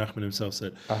what Rabbi Nachman himself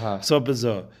said. So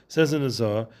Bazaar says in the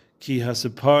Zohar, Ki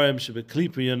hasiparim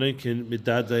shebeklipa yonikin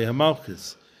midadei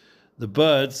hamalchus. The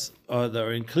birds that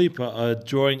are in Klipa are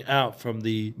drawing out from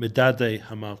the Medade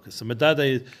Hamalchus. So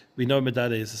Medade, we know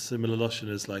Medade is a similar lotion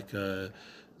as like the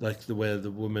where the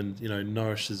woman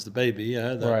nourishes the baby.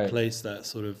 That place, that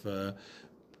sort of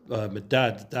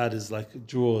Medad. Dad is like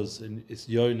draws, and it's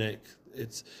yonik.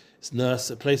 It's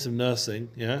a place of nursing.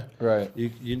 Yeah, right.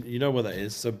 You know what that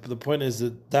is. So the point is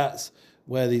that's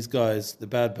where these guys, the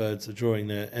bad birds, are drawing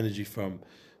their energy from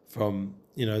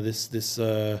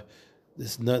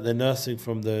they're nursing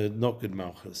from the not good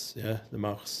malchus,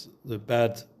 the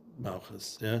bad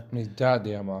malchus,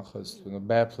 Midadi malchus, from the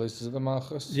bad places of the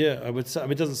malchus. Yeah, I would say. I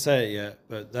mean, it doesn't say it yet,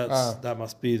 but that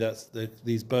must be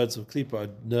these birds of klipa are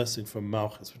nursing from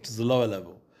malchus, which is the lower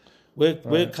level.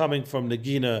 We're coming from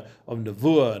Nagina of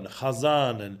Nevuah and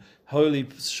Chazan and holy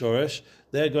Shoresh.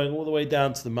 They're going all the way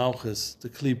down to the malchus, the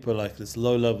klipa, like this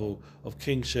low level of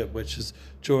kingship, which is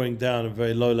drawing down a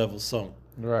very low level song.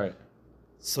 Right.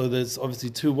 So there's obviously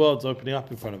two worlds opening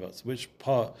up in front of us. Which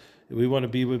part we want to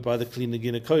be with by the clean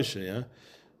Nagina Kosher, yeah?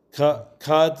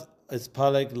 Kad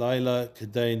Espaleg Laila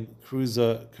Kedain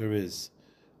Cruiser Kariz.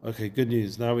 Okay, good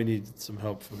news. Now we need some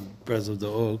help from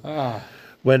Breslev.org.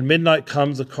 When midnight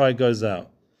comes, a cry goes out.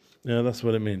 Yeah, that's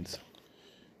what it means.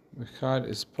 Kad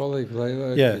Espaleg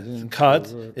Laila. Yeah, Kad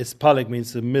Espaleg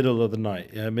means the middle of the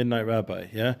night. Yeah, midnight rabbi.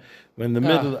 Yeah, when the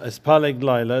middle Espaleg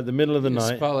Laila, the middle of the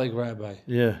night. Espaleg rabbi.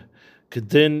 Yeah.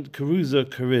 Kedin Karuza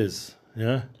Kariz,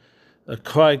 yeah? A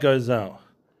cry goes out.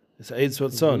 It's Eitz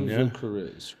Ratzon, yeah?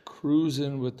 Kariz.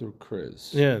 Cruising with the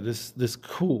kriz. Yeah, this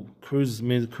cool. Cruiser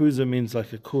means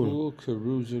like a cool. Cool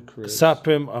Karuza Kriz.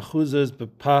 Saprim achuzas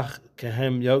bepach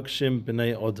kehem yokshim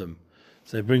b'nei odem.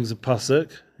 So it brings a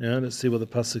pasuk, yeah? Let's see what the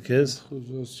pasuk is.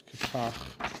 Achuzas kepach.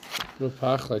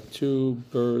 Bepach, like two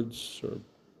birds,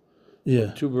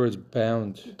 two birds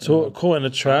bound. Caught in a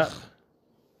trap.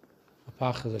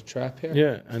 Pach is a trap here?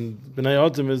 Yeah, and B'nai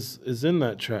Adam is in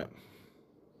that trap.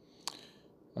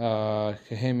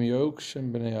 Kehem Yoksh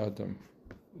and B'nai Adam.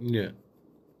 Yeah.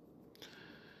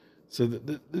 So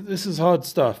this is hard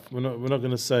stuff. We're not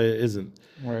going to say it isn't.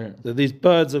 Right. That these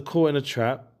birds are caught in a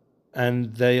trap,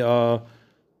 and they are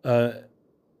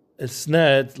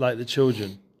ensnared like the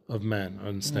children of man are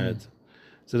ensnared.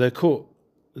 So they're caught.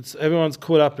 Everyone's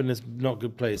caught up in this not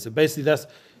good place. So basically,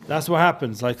 that's what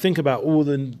happens. Like, think about all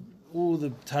the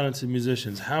talented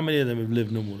musicians. How many of them have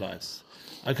lived normal lives?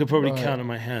 I could probably count on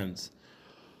my hands.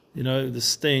 The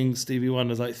Sting, Stevie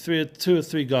Wonder, like two or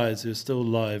three guys who are still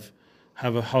alive,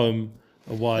 have a home,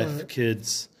 a wife,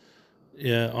 kids,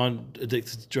 aren't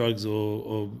addicted to drugs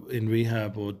or in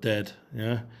rehab or dead,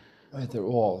 Right, they're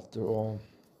all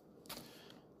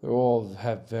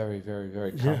have very, very,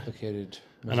 very complicated.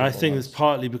 And I think it's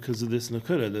partly because of this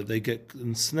Nakuda that they get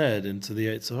ensnared into the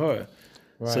Yetzer Hara.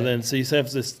 Right. So you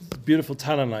have this beautiful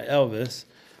talent like Elvis,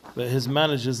 but his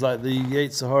manager's like the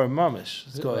Yetzer Hara mamish.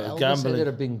 It's got a gambling. Say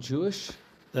that being Jewish?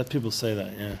 That people say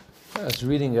that, yeah. I was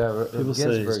reading people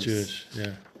say he's Jewish,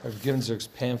 yeah. Ginsberg's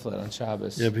pamphlet on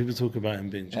Shabbos. Yeah, people talk about him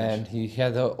being Jewish. And he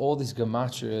had all these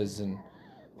gematrias and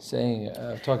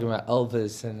talking about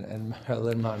Elvis and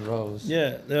Marilyn Monroe's.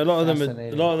 Yeah, a lot of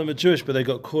them are Jewish, but they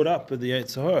got caught up with the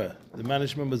Yetzer Hara. The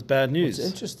management was bad news.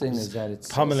 What's interesting is that it's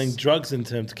pummeling drugs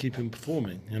into him to keep him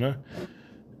performing.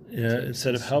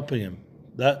 Instead of helping him.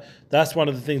 That's one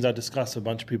of the things I discuss with a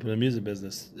bunch of people in the music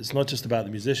business. It's not just about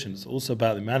the musicians; it's also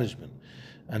about the management.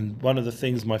 And one of the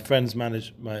things my friends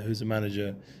who's a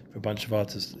manager for a bunch of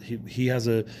artists, he has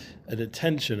an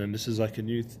attention, and this is like a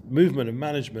new movement of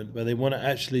management where they want to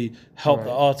actually help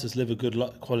the artist live a good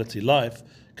quality life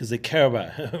because they care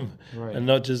about him and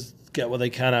not just get what they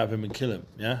can out of him and kill him.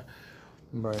 Yeah,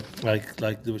 right.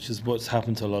 Like which is what's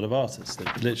happened to a lot of artists.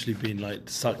 They've literally been like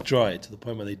sucked dry to the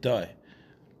point where they die.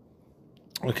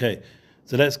 Okay.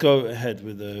 So let's go ahead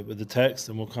with the text,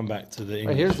 and we'll come back to the English.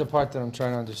 Right, here's the part that I'm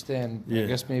trying to understand. Yeah. I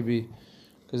guess maybe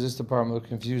because this is the part I'm a little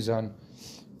confused on.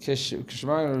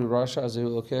 Kishmanu Rasha as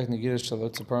lokech negiras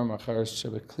shalot tzaparim acharos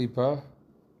shebeklipa.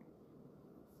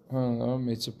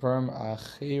 Mitzaparim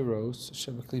acheros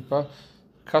shebeklipa.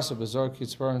 Kasa bazar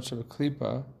kitzaparim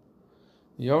shebeklipa.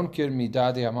 Yonkir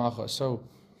midadi amacha. So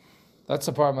that's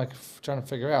the part I'm like trying to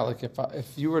figure out. Like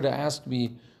if you were to ask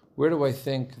me, where do I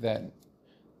think that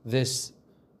this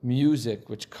music,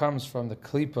 which comes from the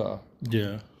klipa,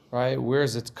 right?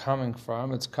 Where's it coming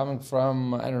from? It's coming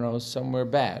from, I don't know, somewhere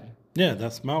bad. Yeah,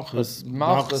 that's Malchus.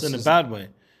 Malchus in a bad way.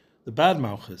 The bad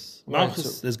Malchus. Malchus,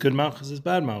 right, there's good Malchus, there's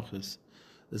bad Malchus.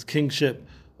 There's kingship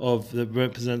that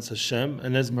represents Hashem,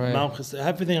 and there's Malchus.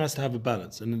 Everything has to have a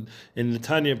balance. And in the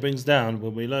Tanya, it brings down,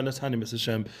 when we learn the Tanya, Mr.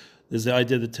 Hashem, there's the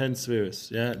idea of the 10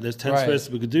 spheres. Yeah, there's 10 spheres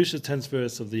of the Kedusha, 10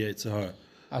 spheres of the Yetzer Hara.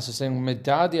 So saying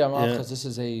Medadi Malchus, this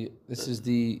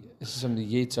is from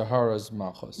the Yetzer Hara's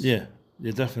Malchus. Yeah,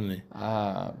 definitely.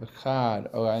 Bechad.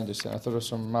 Oh, I understand. I thought it was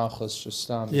from Malchus just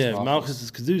Malchus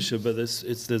is Kedusha, but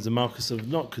there's a Malchus of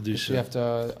not Kedusha. You have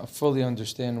to fully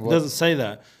understand what. It doesn't say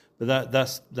that. But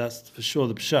that's for sure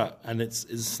the pshat, and it's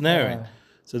snaring.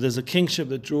 So there's a kingship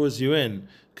that draws you in,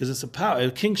 because it's a power. A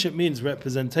kingship means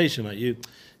representation. Like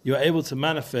you're able to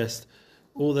manifest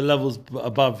all the levels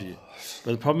above you.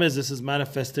 But the problem is, this is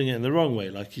manifesting it in the wrong way.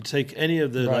 Like you take any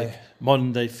of the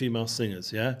modern day female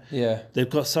singers, they've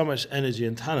got so much energy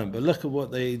and talent, but look at what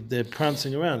they're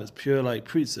prancing around. It's pure like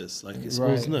priestess, like it's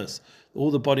all nus, all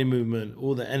the body movement,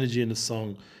 all the energy in the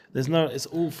song. It's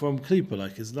all from Klipa.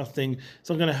 Like it's not going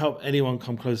to help anyone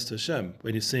come close to Hashem.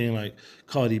 When you're seeing like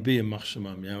Cardi B and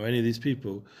Machshamam, or any of these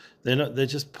people, they're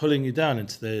just pulling you down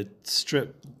into their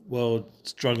strip world,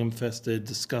 drug infested,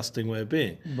 disgusting way of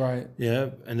being. Right.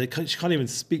 Yeah. And she can't even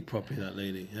speak properly, that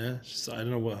lady. Yeah. I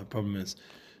don't know what her problem is.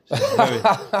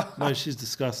 She's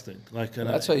disgusting. Like,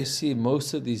 that's why you see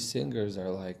most of these singers are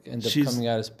end up coming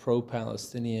out as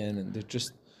pro-Palestinian, and they're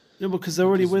just. Yeah, because they're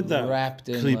already with that wrapped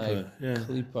in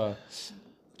klipa,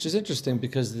 which is interesting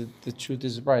because the truth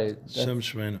is right.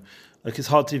 Like it's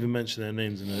hard to even mention their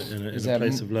names in a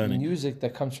place of learning. Music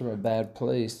that comes from a bad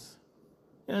place,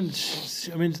 and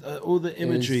all the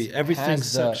imagery, everything's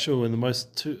sexual in the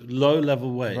most low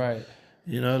level way. Right.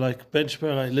 Like Ben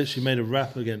Shapiro literally made a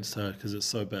rap against her because it's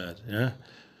so bad. Yeah.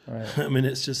 Right.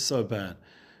 It's just so bad.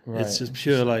 Right. It's just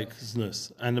pure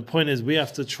likeness. And the point is, we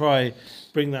have to try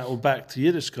bring that all back to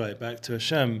Yiddishkeit, back to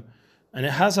Hashem. And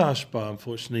it has a hashpah,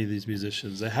 unfortunately, these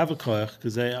musicians. They have a koyach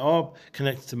because they are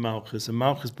connected to Malchus, and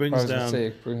Malchus brings down...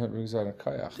 it brings down a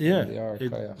koyach. Yeah. They are a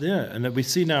koyach. Yeah, and that we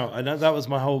see now, and that was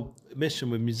my whole mission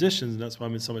with musicians, and that's why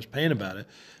I'm in so much pain about it,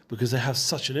 because they have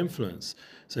such an influence.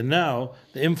 So now,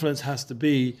 the influence has to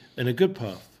be in a good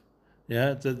path.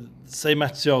 Yeah, say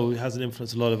Matziol has an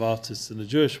influence a lot of artists in the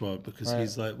Jewish world because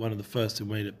he's like one of the first who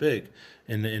made it big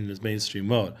in the mainstream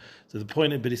world. So the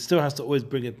point is, but he still has to always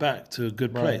bring it back to a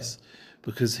good place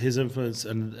because his influence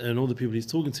and all the people he's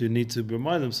talking to need to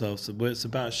remind themselves that it's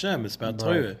about Hashem, it's about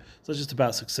Torah. It's not just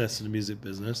about success in the music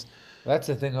business. That's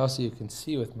the thing also you can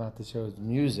see with Matziol's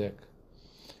music.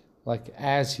 Like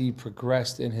as he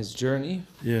progressed in his journey,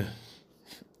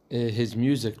 his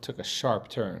music took a sharp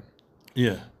turn.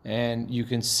 Yeah. And you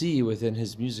can see within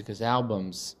his music, his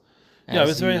albums. Yeah, it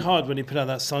was very hard when he put out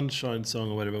that Sunshine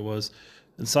song or whatever it was.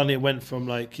 And suddenly it went from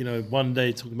one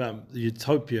day talking about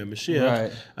Utopia,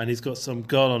 Mashiach, and he's got some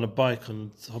girl on a bike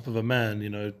on top of a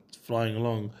man, flying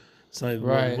along. It's like,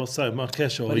 what's that?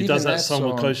 Markesha. Or he does that song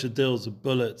with Kosher deals with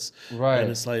bullets. Right.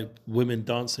 And it's like women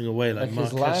dancing away like Markesha.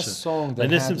 His last song that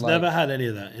and Nissim's never had any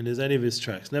of that in any of his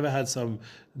tracks. Never had some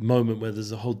moment where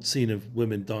there's a whole scene of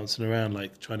women dancing around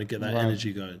like trying to get that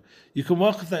energy going. You can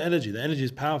work off that energy. The energy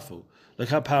is powerful. Like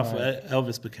how powerful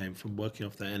Elvis became from working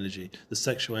off that energy, the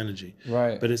sexual energy.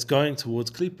 Right. But it's going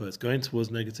towards klipa. It's going towards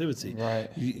negativity. Right.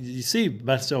 You see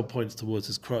Matziol points towards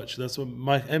his crotch. That's what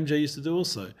MJ used to do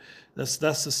also. That's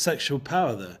the sexual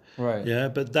power there. Right. Yeah,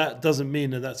 but that doesn't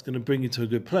mean that's going to bring you to a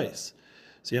good place.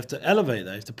 So you have to elevate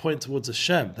that. You have to point towards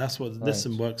Hashem. That's what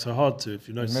Nissim works so hard to. If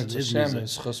you notice in his Hashem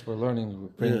music. Is we're learning. We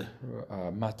bring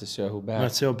Matziol back.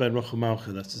 Matziol ben Rochel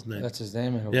Malcha. That's his name. That's his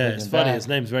name. And it's funny. Back. His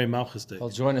name's very Malchustic. He'll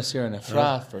join us here in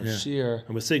Efrat for Shir.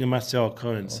 And we're singing Matziol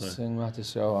Cohen. We'll sing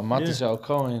Matziol. And Matziol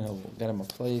Cohen, he'll get him a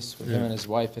place with him and his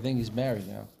wife. I think he's married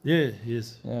now. Yeah, he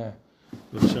is. Yeah.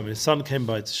 His son came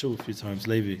by to shul a few times,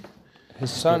 Levi. His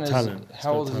son is...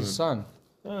 How old is his son?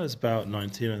 It's about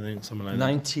 19, I think, something like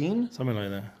 19? That. Something like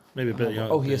that. Maybe a bit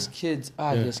younger. Oh, he has kids. He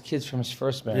has kids from his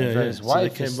first marriage. His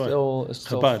wife is still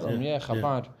Chabad, from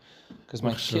Chabad. Because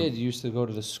my kid used to go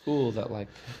to the school that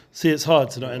See, it's hard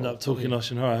to not end up talking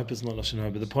Lashon Hara. I hope it's not Lashon Hara,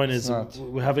 but the point is,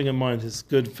 we're having in mind it's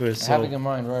good for his soul. Having in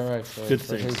mind, right. Good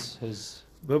things.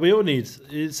 But we all need.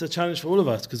 It's a challenge for all of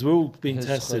us because we're all being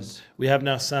tested. We have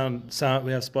now sound.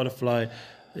 We have Spotify.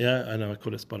 Yeah, I know. I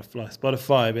call it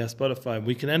Spotify. We have Spotify.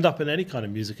 We can end up in any kind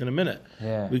of music in a minute.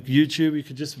 Yeah. With YouTube, you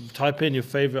could just type in your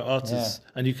favorite artists,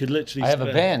 and you could literally. I have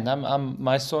a band.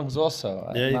 My songs also.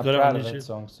 I'm not proud of that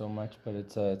song so much, but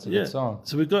it's a good song.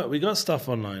 So we got stuff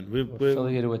online. We're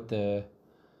affiliated with the.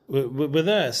 We're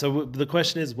there. So the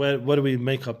question is, where do we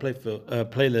make our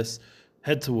playlist?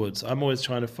 head towards. I'm always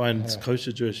trying to find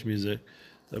kosher Jewish music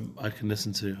that I can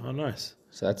listen to. Oh, nice.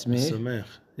 So that's me. Yeah,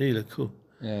 you look cool.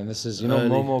 Yeah, and this is,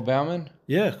 Momo Bauman?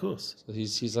 Yeah, of course. So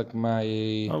he's like my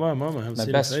my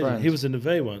best friend. He was in the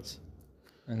Vey once.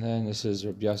 And then this is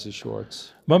Rabbi Yossi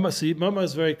Schwartz. Mama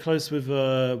is very close with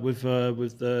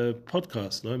the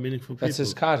podcast, no? Meaningful People. That's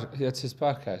his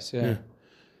podcast, yeah.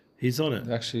 He's on it.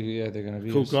 Actually, yeah, they're going to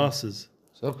be Cool glasses.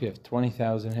 So look, we have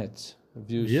 20,000 hits,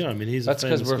 views. Yeah, I mean, he's That's a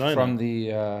famous guy. That's because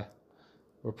we're from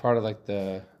we're part of like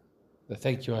the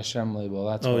Thank You Hashem label.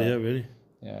 That's yeah, really?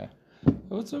 Yeah.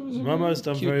 Mama's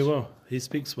done very well. He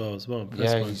speaks well as well.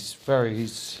 Yeah,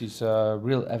 he's a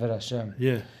real Eved Hashem.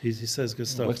 Yeah, he says good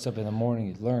stuff. He wakes up in the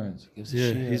morning, he learns, he gives a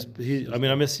shit. I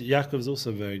miss Yaakov's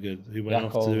also very good. He went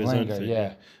off to do his own thing.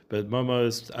 Yeah. But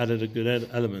Mama's added a good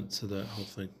element to that whole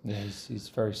thing. Yeah,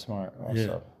 he's very smart also.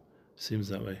 Yeah. Seems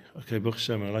that way. Okay, Baruch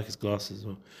Hashem, I like his glasses as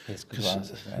well. His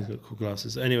glasses, yeah. He's got cool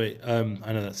glasses. Anyway,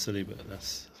 I know that's silly, but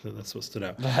that's what stood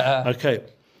out. Okay.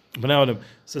 But now,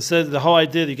 so it says the whole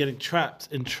idea that you're getting trapped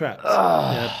in traps,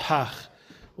 pach,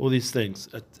 all these things.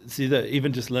 See that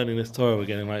even just learning this Torah, we're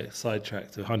getting like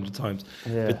sidetracked 100 times.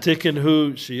 But tikkun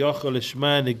hu sheyochol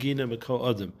lishma negina mikol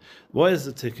adam. What is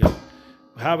the tikkun?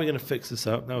 How are we going to fix this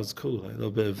up? That was cool, like a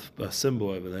little bit of a symbol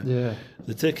over there. Yeah.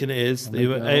 The tikkun is that you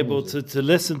were able to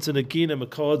listen to negina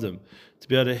mikol adam, to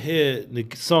be able to hear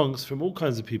songs from all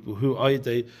kinds of people who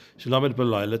ayidei shelamed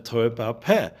b'layla Torah ba'al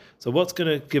peh. So what's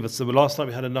going to give us? So last time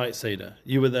we had a night seder.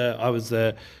 You were there, I was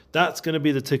there. That's going to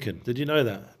be the tikkun. Did you know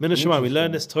that? Min Hashemayim, we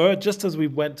learned this Torah just as we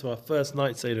went to our first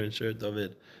night seder in Shirat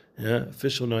David. Yeah,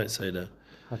 official night seder.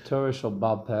 Torah shel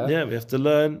ba'al peh. Yeah, we have to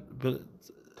learn. But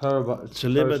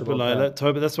Shalimed b'layla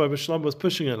Torah. But that's why Shlomo was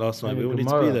pushing it last night. We all need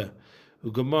to be there.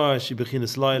 Ugamar she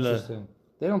bechinas layla.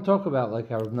 They don't talk about like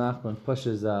how Rav Nachman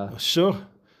pushes. Sure.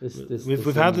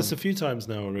 We've had this a few times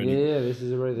now already. Yeah, this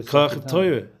is already the second time.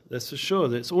 Torah. That's for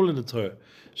sure. It's all in the Torah.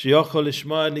 Sheyachol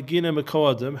lishma negina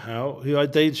mekol adam. How? Who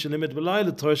adeid shelimed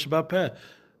b'layla Torah shabbat peh.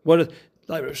 What?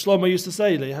 Like Shlomo used to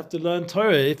say, that you have to learn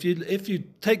Torah. If you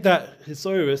take that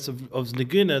hisoris of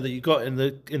negina that you got in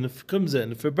the kumzah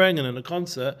and the fibrengen and the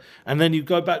concert, and then you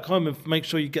go back home and make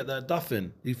sure you get that daf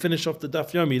in. You finish off the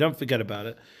daf yomi. You don't forget about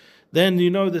it. Then you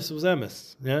know this was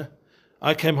emes, yeah?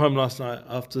 I came home last night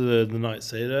after the night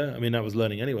seder. I mean, I was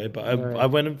learning anyway, but I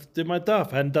went and did my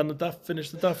daf. I hadn't done the daf,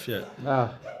 finished the daf yet.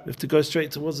 We have to go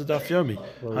straight towards the daf yomi.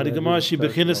 Hadi Gemara, she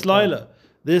bechinas laila.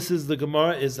 This is the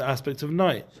Gemara, is the aspect of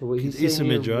night. So what he's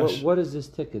saying here, what is this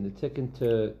tikkun? The tikkun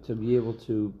to be able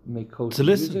to make kosher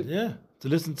music? To listen, yeah. To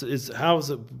listen to, how is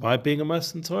it? By being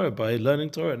immersed in Torah, by learning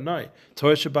Torah at night.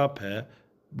 Torah shabbat peh.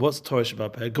 What's Torah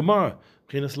shabbat peh? Gemara,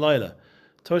 bechinas laila.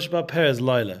 Torah Shabbat Peh is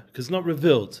Laila, because it's not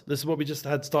revealed. This is what we just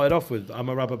had started off with.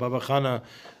 Amar Rabba Baba Chana.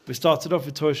 We started off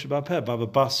with Torah Shabbat Peh. Baba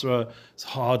Basra, it's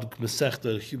hard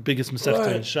Masechta, the biggest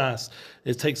Masechta in Shas.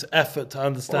 It takes effort to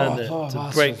understand it, to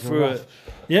break through it.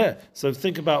 Yeah, so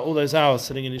think about all those hours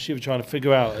sitting in yeshiva trying to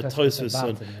figure out a Tosfos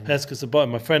on Heskas Abayim.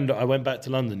 My friend, I went back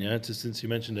to London, since you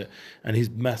mentioned it, and he's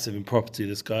massive in property,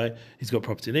 this guy. He's got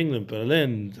property in England,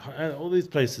 Berlin, all these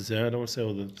places, I don't want to say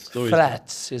all the stories.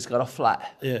 Flats, he's got a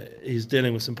flat. Yeah, he's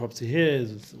dealing with some property here,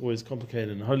 it's always complicated,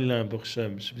 in Holy Land, Baruch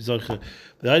Hashem, should be Zoche. But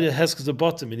the idea of Heskas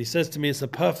Abayim, and he says to me, it's a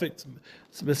perfect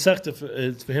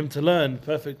Masechta for him to learn,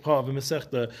 perfect part of a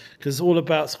Masechta, because it's all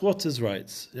about squatters'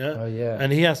 rights,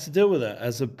 and he has to deal with that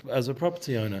as a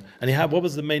property owner. And what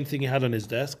was the main thing he had on his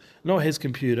desk? Not his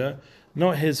computer,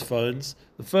 not his phones.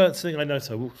 The first thing I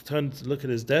noticed, I turned to look at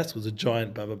his desk, was a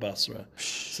giant Baba Basra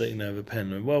sitting there with a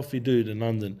pen, a wealthy dude in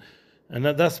London, and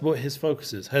that's what his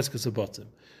focus is. Heskas Abayim,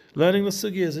 learning the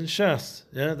sugiyas in Shas.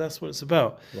 Yeah, that's what it's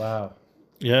about. Wow.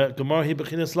 Yeah, Gemara hi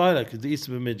bechinas laila, because the East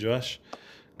of a Midrash.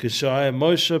 Kishaya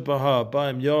Moshe Bahar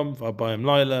Bayim Yom Bayim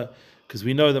Laila, because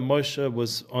we know that Moshe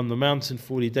was on the mountain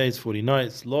 40 days, 40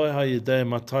 nights. Lo hayidei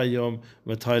matai yom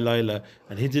matai laila,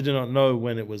 and he did not know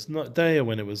when it was day or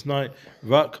when it was night.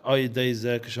 Rak hayidei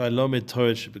zeh kishaya lomed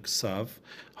Torah shebiksav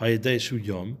hayidei shu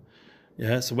yom.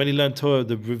 Yeah, so when he learned Torah,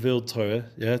 the revealed Torah,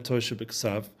 Torah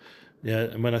shebiksav. Yeah,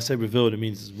 and when I say revealed, it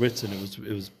means it's written.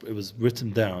 It was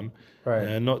written down.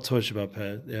 Right. Not Torah Shabbat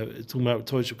Peh. It's talking about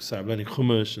Torah Shebiksav, learning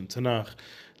Chumash and Tanakh.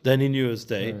 Then he knew it was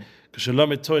day. When he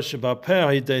learned Torah Shabbat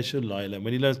Peh,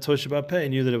 he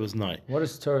knew that it was night. What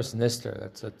is Torah Nister?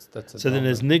 That's so then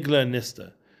there's Nigla and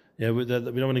Nister. Yeah, we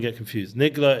don't want to get confused.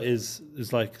 Nigla is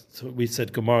like we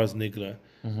said, Gemara's Nigla,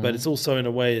 but it's also in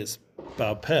a way it's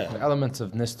Baal Peh. Elements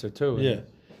of Nister too.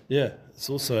 Yeah, it's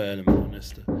also an element of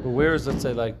Nister. But where is, let's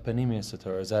say, like Panemius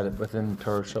Torah? Is that within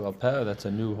Torah Shabbat Peh? That's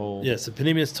a new whole. Yeah, so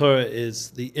Panemius Torah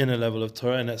is the inner level of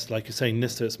Torah, and that's like you're saying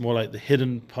Nister. It's more like the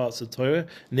hidden parts of Torah.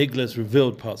 Nigla is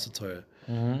revealed parts of Torah.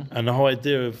 And the whole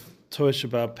idea of Torah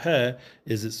Shabbat Peh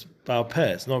is it's Baal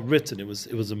Peh. It's not written. It was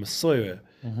a Masorah.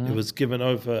 It was given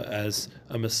over as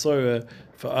a Masorah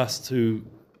for us to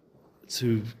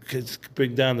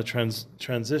bring down the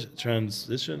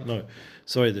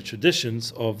the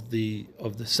traditions of the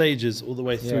sages all the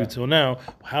way through till now.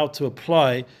 How to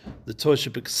apply the Torah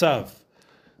Shabbat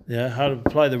how to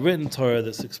apply the written Torah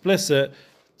that's explicit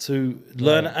to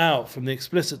learn out from the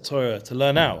explicit Torah to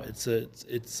learn out. It's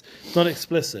not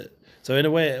explicit. So in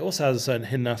a way, it also has a certain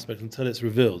hidden aspect until it's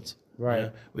revealed.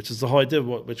 Right. Which is the whole idea of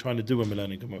what we're trying to do when we're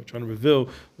learning Gemara. We're trying to reveal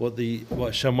what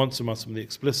Hashem wants from us from the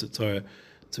explicit Torah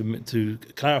to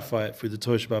clarify it through the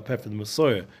Torah Shabbat Peh, from the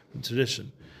Masorah, from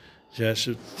tradition. Torah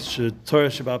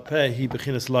Shabbat Peh hi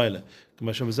bechinas laila.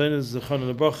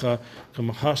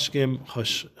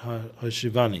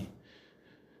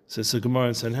 So it's a Gemara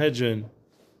in Sanhedrin.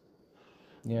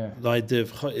 The idea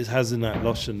of it has in that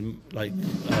Lashon like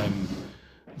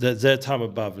their time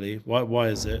of Bavli. Why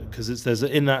is it? Because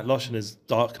in that Lashon is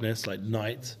darkness, like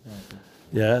night.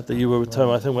 That you were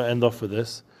returning. I think we'll end off with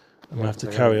this. I'm gonna have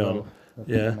to carry on.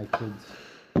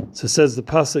 So it says the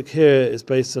pasuk here is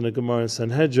based on a Gemara in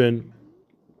Sanhedrin.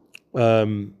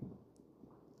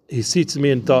 He seated me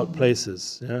in dark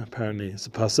places. Apparently it's a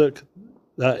pasuk.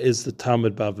 That is the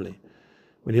Talmud Bavli.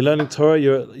 When you're learning Torah,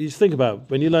 you think about it.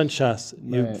 When you learn Shas,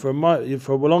 for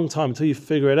a long time until you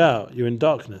figure it out, you're in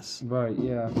darkness. Right.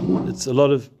 Yeah. It's a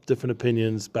lot of different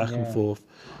opinions back and forth.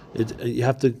 You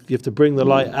have to bring the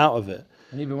light out of it.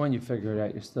 And even when you figure it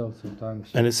out, you're still sometimes.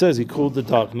 And it says he called the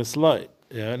darkness light.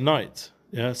 Night.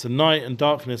 So night and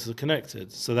darkness are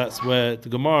connected. So that's where the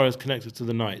Gemara is connected to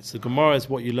the night. So the Gemara is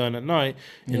what you learn at night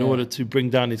in order to bring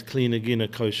down these clean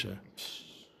agina kosher.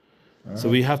 So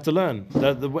we have to learn.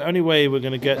 That the only way we're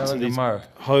going to get to these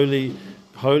holy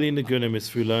nigunim is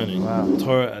through learning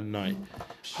Torah at night.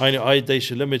 And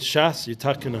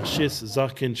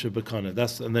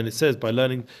then it says by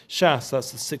learning Shas,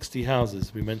 that's the 60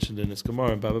 houses we mentioned in this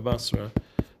Gemara in Baba Basra.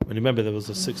 When you remember there was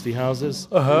the 60 houses.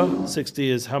 60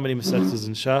 is how many Masechtas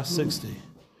in Shas? 60.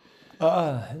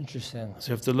 Interesting. So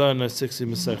you have to learn those 60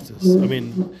 Masechtas. I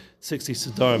mean, 60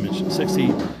 Siddharim,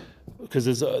 60, because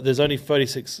there's only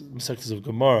 36 Masechtas of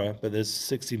Gemara, but there's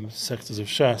 60 Masechtas of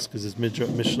Shas because there's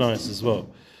Mishnayos as well.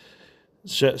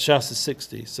 Shas is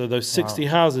 60. So those 60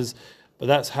 houses, but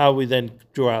that's how we then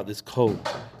draw out this kol.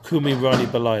 Kumi Rani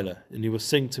Balayla, and you will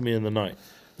sing to me in the night.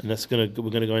 And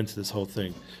we're gonna go into this whole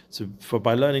thing. So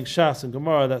by learning Shas and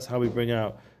Gemara, that's how we bring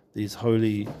out these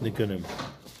holy nigunim.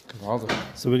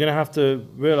 So we're gonna have to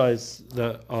realize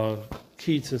that our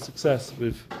key to success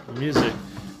with music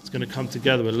is gonna come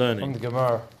together with learning. From the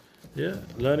Gemara.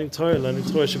 Learning Torah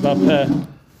Shabbat Peh,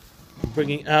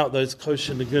 bringing out those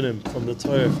kosher nigunim from the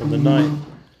Torah, from the night.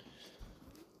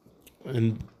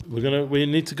 And we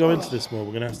need to go into this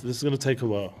more. This is gonna take a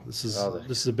while. This is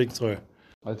a big Torah.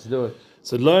 Let's do it.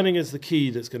 So learning is the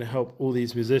key that's going to help all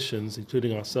these musicians,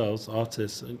 including ourselves,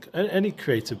 artists, and any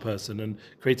creative person. And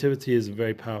creativity is a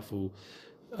very powerful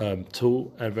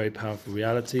tool and very powerful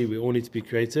reality. We all need to be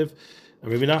creative.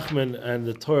 And Rabbi Nachman and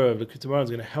the Torah of Likutei is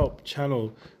going to help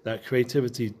channel that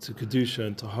creativity to Kedusha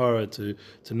and Tahara, to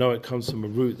know it comes from a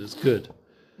root that's good.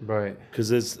 Right.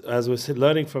 Because as we're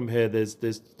learning from here, there's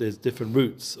different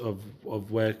roots of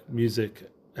where music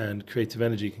and creative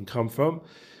energy can come from.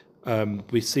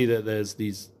 We see that there's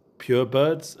these pure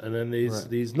birds and then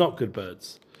these not good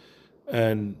birds,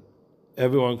 and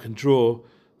everyone can draw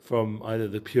from either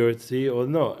the purity or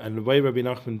not. And the way Rabbi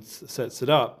Nachman sets it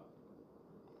up,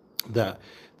 that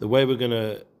the way we're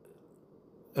going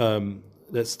to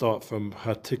let's start from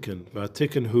Hatikan.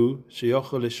 Hatikan hu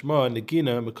sheyochol lishma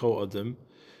negina mikol adam,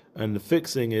 and the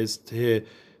fixing is to hear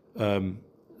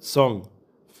song.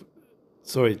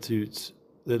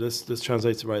 Let's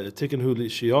translate it right. That you're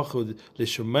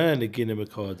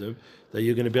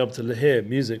going to be able to hear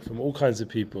music from all kinds of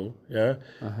people.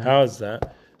 How is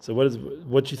that? So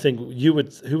what do you think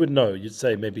who would know? You'd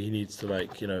say maybe he needs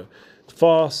to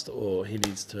fast, or he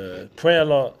needs to pray a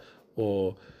lot,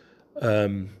 or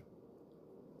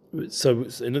so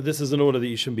this is an order that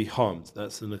you shouldn't be harmed.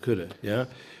 That's the nakuda.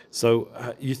 So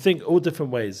you think all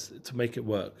different ways to make it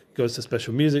work. Goes to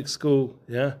special music school.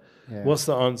 What's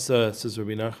the answer, says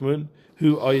Rabbi Nachman?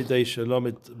 Who ayidei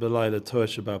shalomit belayla Torah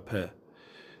Shabbat Peh?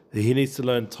 He needs to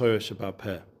learn Torah Shabbat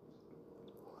Peh.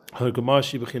 Gemara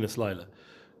shi bechinas Laila.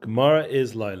 Gemara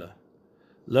is Laila.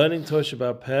 Learning Torah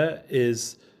Shabbat Peh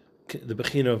is the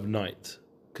bechina of night,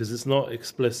 because it's not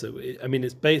explicit.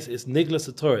 It's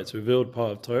niglas Torah. It's revealed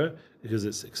part of Torah because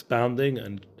it's expounding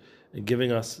and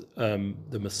giving us the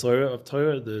Masorah of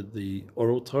Torah, the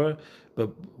oral Torah. But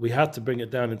we had to bring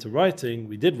it down into writing.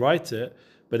 We did write it,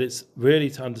 but it's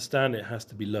really, to understand it has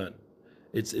to be learned.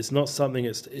 It's not something,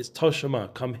 it's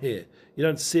Toshama, come here. You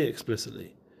don't see it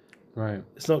explicitly. Right.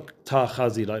 It's not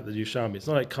Tachazi like the Yushami. It's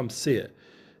not like come see it.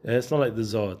 It's not like the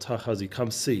Zohar, Tachazi,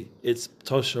 come see. It's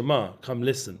Toshama, come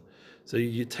listen. So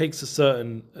it takes a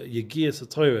certain Yigiyas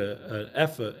Torah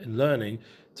effort in learning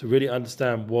to really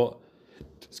understand what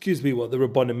the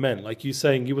Rabbanim meant. Like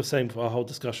you were saying for our whole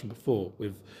discussion before,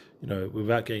 with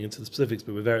without getting into the specifics,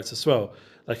 but with Eretz Yisrael,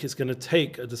 like it's going to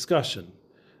take a discussion.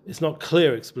 It's not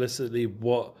clear explicitly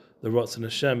what the Ratzon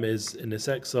Hashem is in this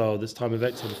exile, this time of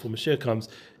exile before Mashiach comes,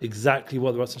 exactly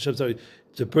what the Ratzon Hashem is. So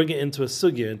to bring it into a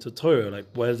sugya, into Torah, like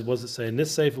where was it saying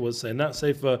this sefer, was it saying that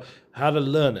sefer, how to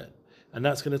learn it. And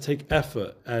that's going to take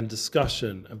effort and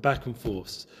discussion and back and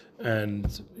forth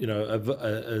and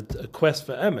a quest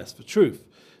for emes, for truth.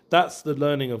 That's the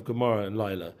learning of Gemara and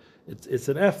Laila. It's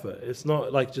an effort. It's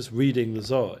not like just reading the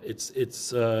Zohar.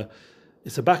 It's a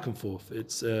back and forth.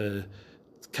 It's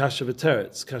kasha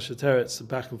teretz,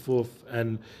 back and forth,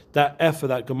 and that effort,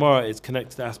 that Gemara, is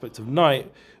connected to the aspect of night,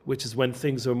 which is when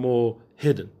things are more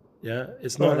hidden. Yeah,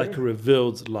 it's not like a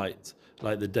revealed light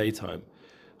like the daytime.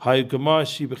 Hay Gemara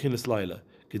shi bechinas Laila.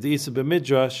 Kedisa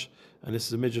b'midrash, and this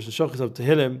is a midrash of Shochas of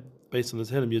Tehillim, based on the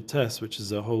Tehillim Yutes, which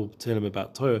is a whole Tehillim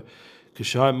about Torah.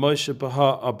 K'shai Moshe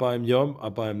Bahar Abayim Yom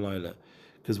Abayim Laila.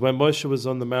 Because when Moshe was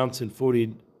on the mountain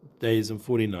 40 days and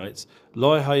 40 nights,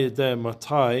 Loi Hayedeh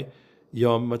Matai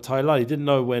Yom Matai Laila. He didn't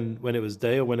know when it was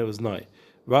day or when it was night.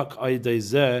 Rak Ayedeh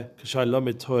Zeh K'shai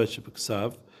Lomid Torah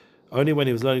Shebeksav. Only when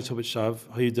he was learning Torah Shav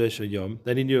Hayedeh Shayom,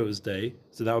 then he knew it was day.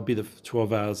 So that would be the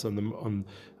 12 hours on the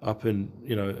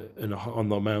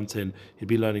mountain. He'd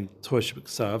be learning Torah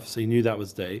Shebeksav, so he knew that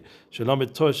was day.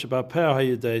 Shalomid Torah Shebapeh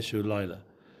Hayedeh Shu Laila.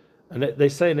 And they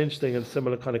say an interesting and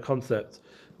similar kind of concept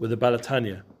with the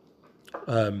Balatanya.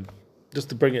 Just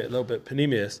to bring it a little bit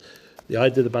panemius, the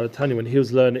idea of the Balatanya, when he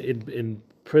was learning in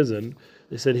prison,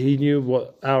 they said he knew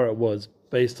what hour it was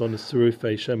based on the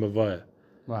Surufei Shem Havaya.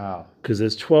 Wow. Because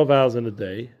there's 12 hours in a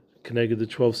day, connected the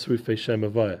 12 Surufei Shem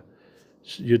Havaya,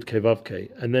 Yud Ke Vav Ke.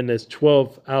 And then there's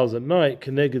 12 hours at night,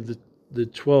 connected the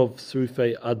 12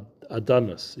 Surufei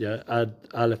Adanas,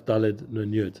 Aleph Daled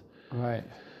Nun Yud. Right.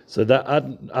 So that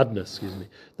adnus,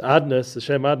 the adnus, the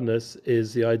Shem adnus,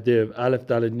 is the idea of Aleph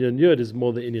Daled Nun Yud, is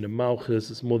more the Indian of Malchus,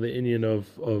 it's more the Indian of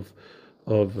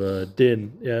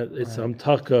Din. Yeah, it's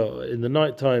Amtaka in the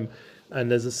nighttime, and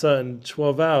there's a certain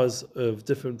 12 hours of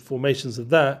different formations of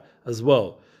that as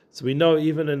well. So we know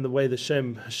even in the way the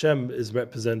Hashem is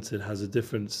represented has a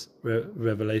different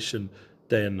revelation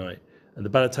day and night. And the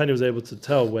Balatanya was able to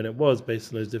tell when it was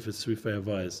based on those different Surufei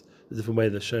Havayas, the different way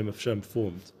the Shem of Shem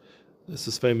formed. There's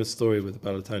this famous story with the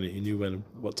Balatanya. He knew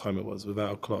what time it was,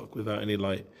 without a clock, without any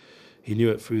light. He knew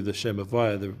it through the Shem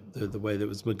Havaya, the way that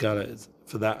was Megala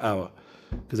for that hour.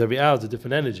 Because every hour is a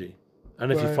different energy.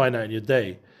 And if you find out in your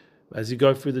day, as you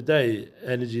go through the day,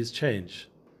 energies change.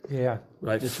 Yeah.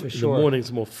 Right? The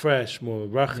morning's more fresh, more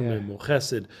rachamim, more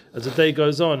chesed. As the day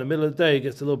goes on, the middle of the day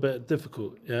gets a little bit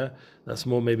difficult. Yeah, that's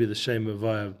more maybe the Shem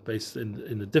Havaya based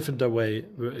in a different way,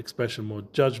 expression, more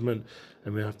judgment,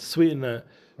 and we have to sweeten that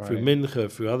through mincha,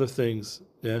 through other things.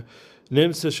 Yeah.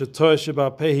 Nimsa shetorah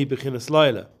shebal pehi bechinas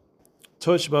laila.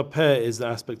 Torah shebal peh is the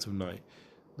aspect of night.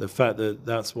 The fact that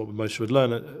that's what Moshe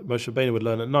Rabbeinu would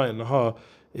learn at night, and Nahar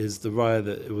is the raya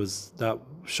that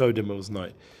showed him it was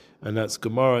night. And that's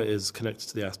Gemara is connected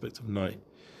to the aspect of night.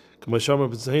 This is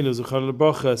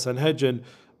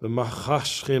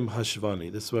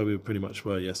where we pretty much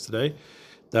were yesterday.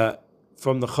 That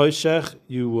from the Kosher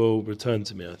you will return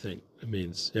to me, I think it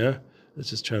means. Yeah? Let's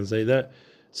just translate that.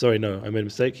 Sorry, no, I made a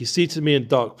mistake. He seated me in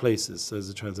dark places, says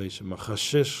the translation. I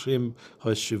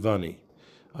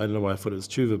don't know why I thought it was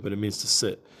tshuva, but it means to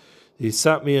sit. He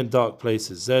sat me in dark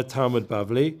places. Zer Talmud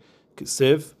Bavli,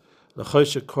 Ksiv,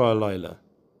 L'chosher Kra Laila.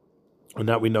 And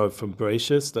that we know from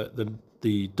Bereshis, that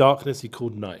the darkness he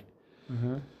called night.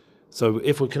 Mm-hmm. So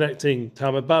if we're connecting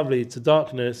Talmud Bavli to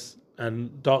darkness,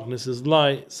 and darkness is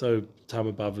light, so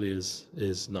Talmud Bavli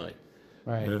is night.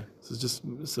 Right. Yeah? So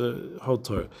it's a whole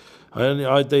Torah.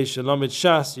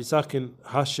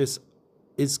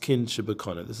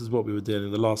 This is what we were doing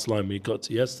in the last line we got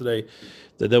to yesterday,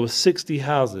 that there were 60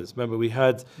 houses. Remember we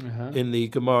had in the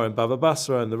Gemara in Bava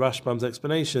Basra and the Rashbam's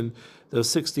explanation, there were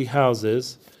 60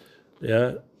 houses.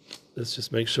 Yeah, let's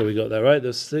just make sure we got that right.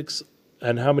 There's 6,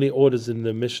 and how many orders in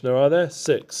the Mishnah are there?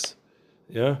 6.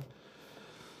 Yeah.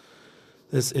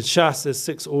 In Shas there's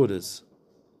 6 orders.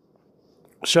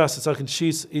 Shas it's like in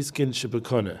Shis Iskin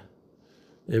Shebekona.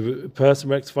 If a person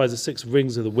rectifies the 6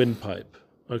 rings of the windpipe.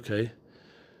 Okay.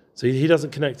 So he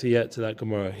doesn't connect it yet to that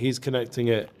Gemara. He's connecting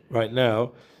it right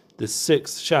now There's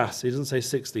 6 shas. He doesn't say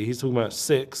 60. He's talking about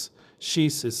 6.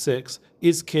 Shis is 6.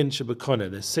 Izkin shebekone.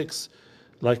 There's 6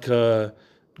 like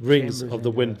rings Chambers of the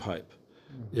in windpipe.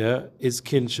 Yeah,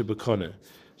 Izkin shebekone.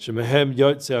 Shemehem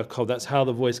yotzei hakol. That's how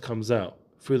the voice comes out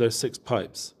through those 6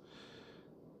 pipes.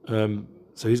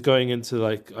 So he's going into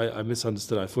like I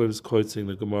misunderstood. I thought he was quoting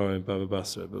the Gemara in Baba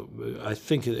Basra, but I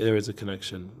think there is a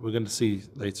connection. We're going to see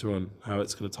later on how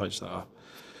it's going to touch that up.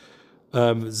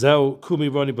 Zel kumi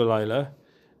roni balayla,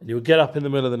 and you will get up in the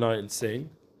middle of the night and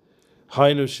sing.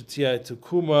 Hainu shetia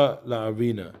tukuma la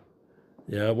arena.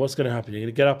 Yeah, what's going to happen? You're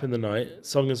going to get up in the night.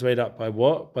 Song is made up by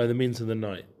what? By the means of the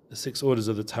night. The 6 orders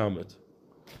of the Talmud.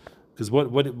 Because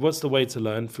what's the way to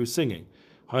learn? Through singing.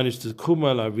 So I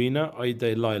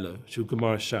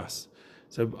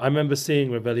remember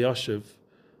seeing Rav Eliashiv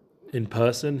in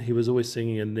person. He was always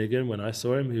singing in Nigun when I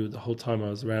saw him. The whole time I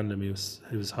was around him, he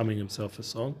was humming himself a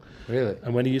song. Really?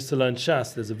 And when he used to learn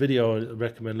Shas, there's a video I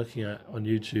recommend looking at on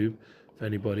YouTube for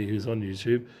anybody who's on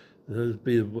YouTube. There'll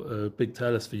be a big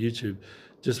talus for YouTube.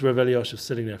 Just Rav Eliashiv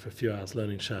sitting there for a few hours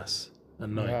learning Shas at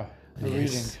night. Wow. And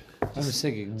reading. I'm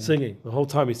singing. Singing. The whole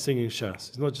time he's singing Shas.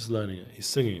 He's not just learning it, he's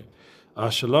singing it.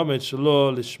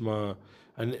 Lishma.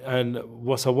 And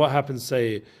what happens,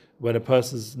 say, when a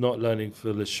person's not learning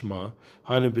for Lishma?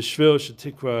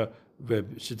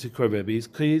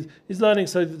 He's learning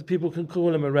so that people can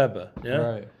call him a Rebbe. Yeah?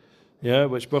 Right. Yeah,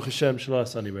 which Baruch Hashem Shalom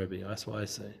Sani Rebbe. That's what I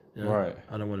say. Yeah? Right.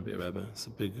 I don't want to be a Rebbe. It's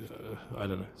a big, I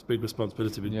don't know, it's a big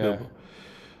responsibility. Big people.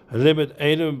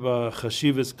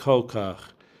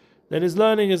 Then his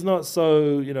learning is not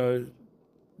so,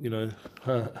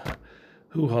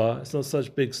 hoo-ha, it's not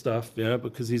such big stuff, yeah,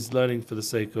 because he's learning for the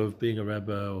sake of being a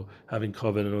Rebbe or having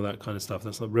Koven and all that kind of stuff.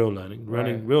 That's not real learning.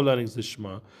 Real learning is the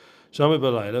Shema. So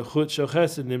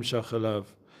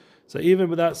even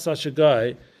without such a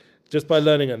guy, just by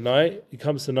learning at night, he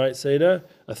comes to night Seder,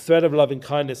 a thread of loving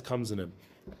kindness comes in him.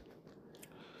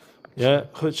 Yeah,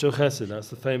 Chut Shel Chesed, that's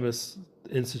the famous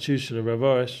institution of Rav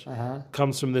Arush,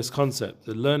 comes from this concept.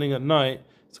 That learning at night,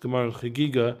 it's Gemara and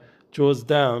Chagiga, draws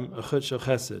down a Chut Shel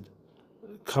Chesed,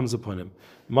 comes upon him.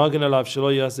 Magen alav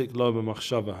shelo yazik lo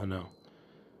b'machshava hanal.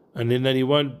 And then he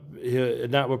won't,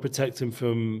 and that will protect him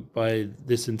from, by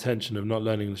this intention of not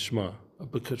learning the Shema,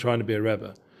 trying to be a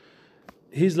Rebbe.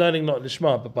 He's learning not the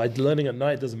Shema, but by learning at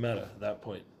night, it doesn't matter at that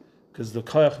point. Because the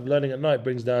koyach of learning at night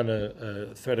brings down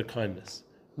a thread of kindness.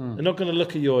 They're not going to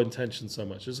look at your intention so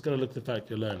much. They're just going to look at the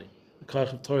fact you're learning. The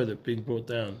koyach of Torah that's being brought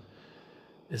down,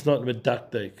 it's not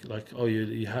medakdek, like,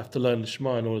 you have to learn the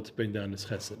Shema in order to bring down this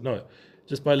chesed. No,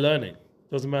 just by learning.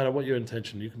 Doesn't matter what your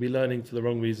intention. You can be learning for the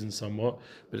wrong reason somewhat,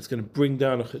 but it's going to bring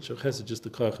down a chesed, just the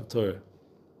koyach of Torah.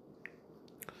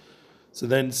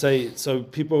 So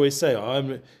people always say,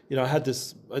 I had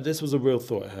this was a real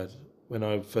thought I had when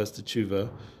I first did tshuva.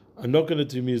 I'm not going to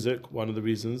do music, one of the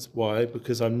reasons. Why?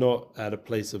 Because I'm not at a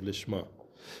place of lishma.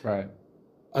 Right.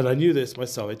 And I knew this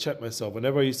myself. I checked myself.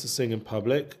 Whenever I used to sing in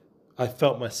public, I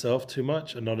felt myself too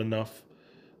much and not enough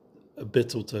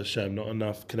bittul to Hashem, not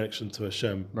enough connection to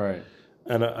Hashem. Right.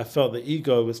 And I felt the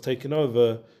ego was taking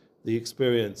over the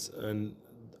experience, and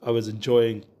I was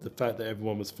enjoying the fact that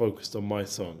everyone was focused on my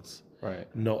songs. Right.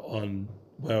 Not on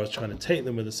where I was trying to take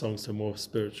them with the songs to a more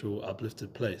spiritual,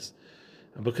 uplifted place.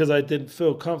 And because I didn't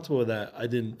feel comfortable with that, I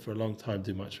didn't for a long time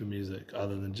do much with music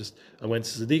other than just, I went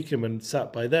to Tzaddikim and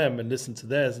sat by them and listened to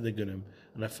theirs nigunim.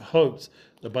 And I hoped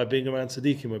that by being around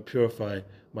Tzaddikim would purify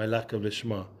my lack of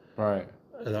lishma. Right.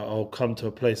 And I'll come to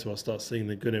a place where I'll start singing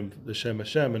the nigunim, the Shem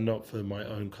Hashem, and not for my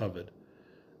own covered.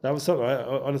 That was something,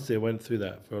 honestly, I went through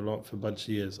that for a bunch of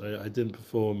years. I didn't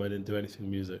perform, I didn't do anything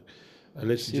with music. I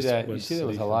literally you see there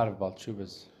was a lot about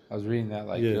Chuvas. I was reading that,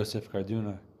 like Yosef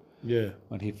Karduna. Yeah.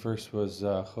 When he first was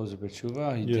Choser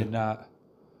B'Tshuva, he did not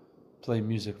play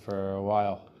music for a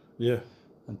while. Yeah.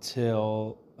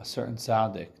 Until a certain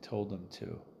tzaddik told him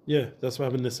to. Yeah, that's what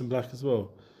happened in Nissan Black as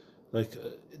well. Like,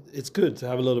 it's good to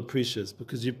have a lot of preachers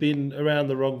because you've been around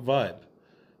the wrong vibe.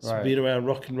 So you've been around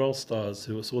rock and roll stars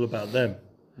who it's all about them.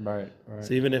 Right.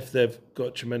 So even if they've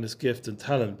got tremendous gift and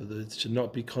talent, but they should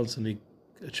not be constantly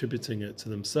attributing it to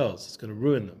themselves. It's going to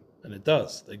ruin them. And it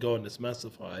does. They go on this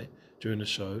massive high during the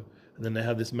show, and then they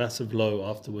have this massive low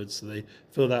afterwards. So they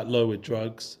fill that low with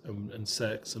drugs and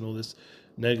sex and all this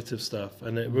negative stuff,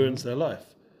 and it ruins their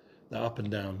life, that up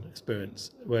and down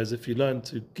experience. Whereas if you learn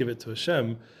to give it to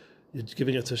Hashem, you're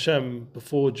giving it to Hashem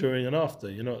before, during, and after.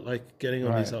 You're not like getting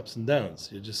on these ups and downs.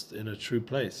 You're just in a true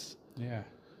place. Yeah.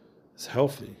 It's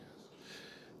healthy.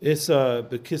 It's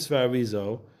Bekisva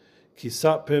Arizo.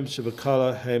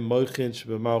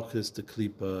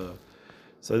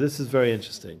 So this is very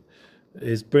interesting.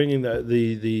 He's bringing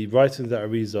the writings that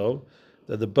Arizal,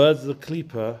 that the birds of the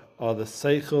Klippa are the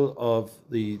seichel of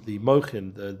the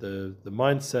mochin, the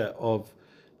mindset of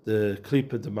the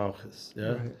Klippa de Malchus.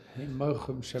 Yeah,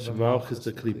 Malchus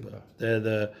the Klippa. They're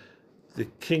the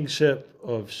kingship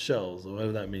of shells, or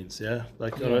whatever that means. Yeah,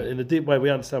 in a deep way, we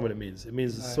understand what it means. It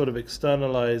means a sort of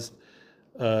externalized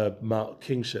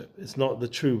kingship. It's not the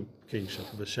true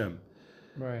kingship of Hashem.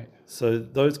 Right. So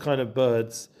those kind of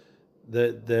birds,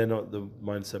 they're not the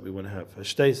mindset we want to have.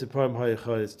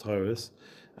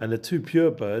 And the two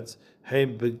pure birds,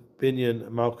 Heim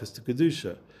Binyan Malchus to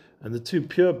Kedusha. And the two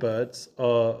pure birds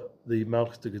are the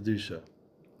Malchus to Kedusha.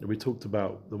 And we talked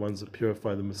about the ones that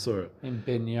purify the Masorah. In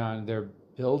Binyan, they're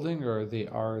building, or they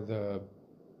are the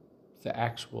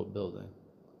actual building?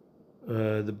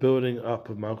 The building up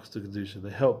of Malchus to Kedusha.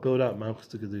 They help build up Malchus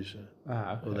to Kedusha.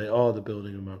 Okay. Or they are the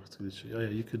building of Malchus to Kedusha. Oh yeah,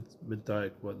 you could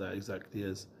medayek what that exactly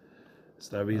is. It's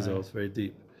the Arizal, it's very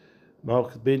deep.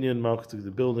 Malchus Binyan, Malchus to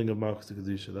the building of Malchus to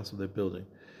Kedusha. That's what they're building.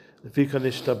 Lefika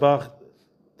nishtabach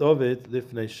David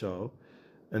lifnei Shaul,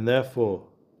 and therefore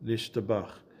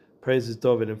nishtabach praises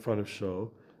David in front of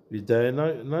Shaul. Videi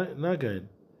nagain.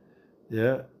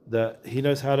 Yeah, that he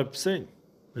knows how to sing.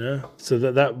 Yeah, so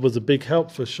that was a big help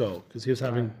for Shaul because he was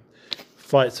having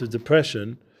fights with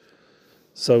depression.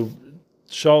 So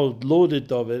Shaul lauded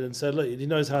David and said, "Look, he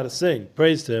knows how to sing."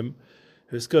 Praised him.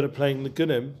 He was good at playing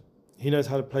Nigunim. He knows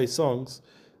how to play songs.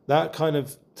 That kind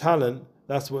of talent,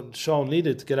 that's what Shaul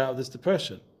needed to get out of this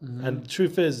depression. Mm-hmm. And the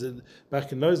truth is, that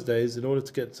back in those days, in order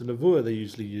to get to Nevuah, they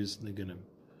usually used Nigunim.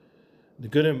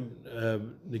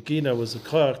 Nagina was a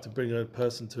koyach to bring a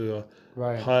person to a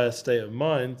higher state of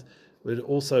mind. Would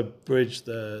also bridge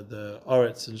the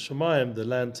Oretz and Shemayim, the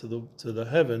land to the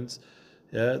heavens.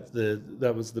 Yeah,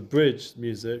 that was the bridge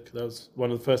music. That was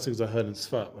one of the first things I heard in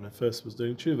Sfat when I first was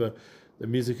doing tshuva. The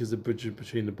music is the bridge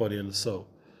between the body and the soul.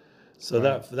 So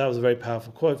that was a very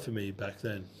powerful quote for me back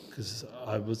then, because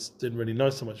I didn't really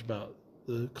know so much about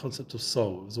the concept of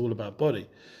soul. It was all about body.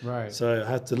 Right. So I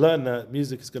had to learn that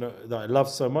music that I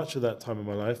loved so much at that time in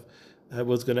my life,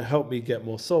 was going to help me get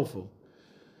more soulful.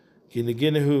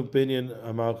 Ginaginahu binyan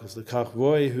amalchus, the kach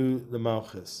roihu the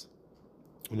malchus.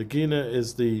 Nagina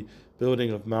is the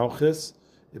building of malchus.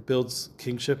 It builds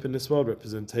kingship in this world,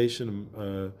 representation.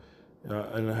 I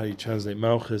don't know how you translate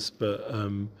malchus, but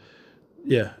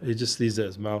it just leaves it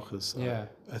as malchus.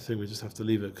 I think we just have to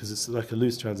leave it because it's like a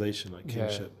loose translation, like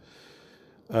kingship.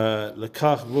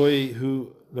 Lekach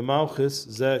roihu the malchus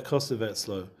zeh kosev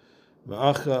etzlo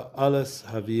ma'acha alas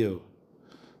haviu.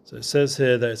 So it says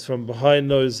here that it's from behind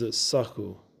those that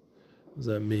suckle. What does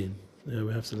that mean? Yeah,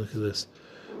 we have to look at this.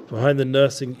 Behind the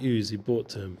nursing ewes he brought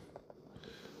to him.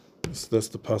 That's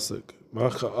the pasuk.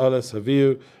 Ma'acha alas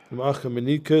haviu, ma'acha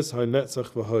menikus ha'netzach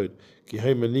v'hod, ki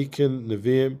hei menikin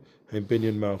neviim hei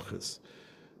binyan malchus.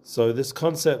 So this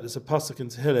concept is a pasuk in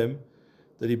Tehillim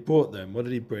that he brought them. What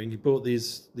did he bring? He brought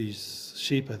these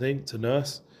sheep, I think, to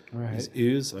nurse. Right. These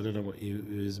ewes. I don't know what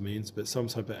ewes means, but some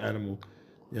type of animal.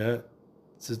 Yeah.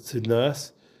 To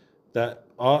nurse,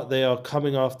 they are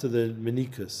coming after the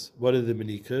menikus. What are the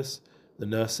menikus? The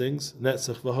nursings,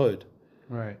 netzach v'hod.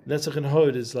 Right. Netzach and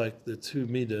hod is like the two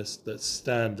midas that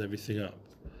stand everything up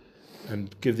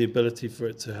and give the ability for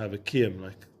it to have a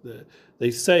kiyum.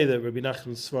 They say that Rabbi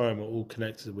Nachman's Svarim are all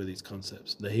connected with these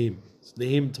concepts. Nahim, it's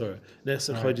Nahim Torah.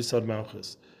 Netzach hod yisod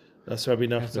malchus. That's Rabbi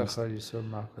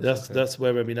Nachman's. That's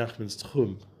where Rabbi Nachman's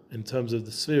tchum in terms of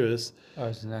the spheres. Oh,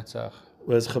 it's netzach.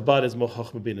 Whereas Chabad is more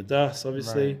Chachma Bina Das,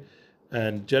 obviously,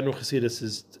 and general Chassidus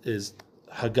is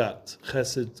Hagat,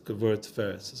 Chesed, Gevurah,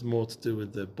 Tiferes. It's more to do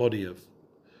with the body of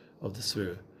the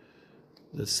Sphira,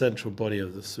 the central body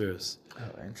of the Spheres.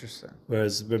 Oh, interesting.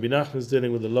 Whereas Rabbi Nachman is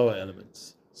dealing with the lower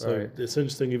elements. So it's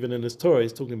interesting, even in his Torah,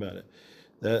 he's talking about it.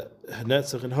 That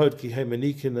Netzach and Hod, Ki Hei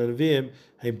Menikin and Avim,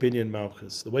 Hei Binyan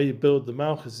Malchus. The way you build the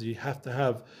Malchus, you have to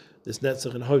have this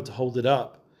Netzach and Hod to hold it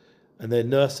up, and they're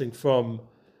nursing from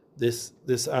this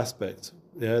aspect,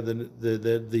 the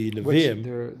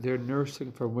Nevi'im. They're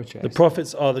nursing from which aspect? The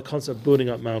prophets are the concept of building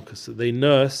up Malchus. So they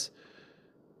nurse,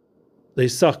 they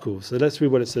suckle. So let's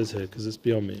read what it says here, because it's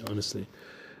beyond me, honestly.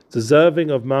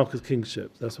 Deserving of Malchus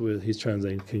kingship. That's what he's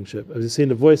translating kingship. Have you seen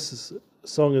the voice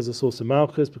song as a source of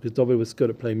Malchus? Because David was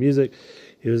good at playing music.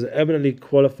 He was eminently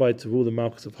qualified to rule the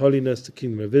Malchus of holiness, the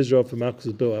kingdom of Israel, for Malchus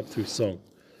was built up through song.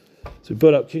 So we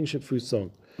built up kingship through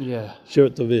song. Yeah.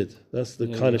 Shirat David. That's the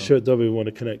kind of Shirat David we want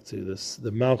to connect to.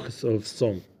 The Malchus of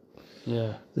song.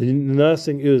 Yeah. The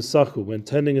nursing is Saku. When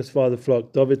tending his father's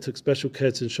flock, David took special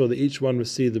care to ensure that each one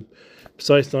received the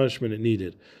precise nourishment it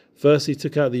needed. First, he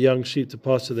took out the young sheep to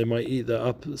pasture they might eat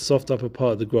the soft upper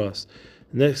part of the grass.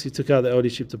 Next, he took out the elderly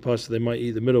sheep to pasture so they might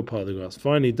eat the middle part of the grass.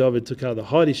 Finally, David took out the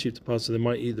hardy sheep to pasture so they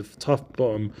might eat the tough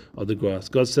bottom of the grass.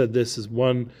 God said, "This is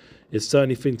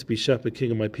certainly fit to be shepherd,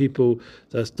 king of my people."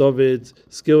 Thus David,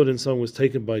 skilled in song, was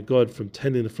taken by God from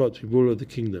tending the flock to be ruler of the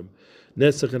kingdom.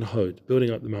 Netzach and Hod,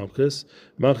 building up the Malchus.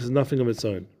 Malchus is nothing of its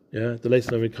own. Yeah, the Leis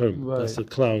Lamrikom. Right. That's the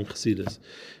Klau and Chassidus.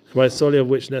 By solely of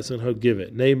which Netzach and Hod give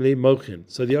it, namely Mochin.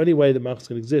 So the only way that Malchus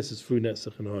can exist is through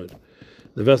Netzach and Hod,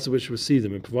 the vessel which receive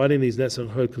them, and providing these Netzach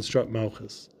and Hod construct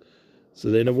Malchus. So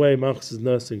in a way, Malchus is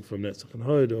nursing from Netzach and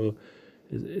Hod, or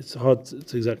it's hard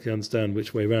to exactly understand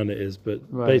which way around it is, but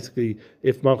basically,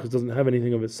 if Malchus doesn't have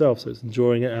anything of itself, so it's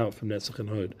drawing it out from Netzach and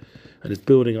Hod, and it's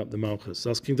building up the Malchus.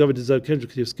 Thus, King David deserved kindred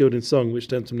because he was skilled in song, which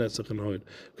stems from Netzach and Hod,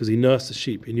 because he nursed the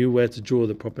sheep. He knew where to draw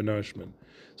the proper nourishment.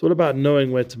 It's all about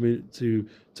knowing where to move, to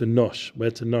nosh,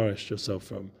 where to nourish yourself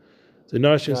from. So you're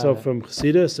nourishing yourself from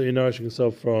Chassidus, so you're nourishing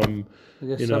yourself from,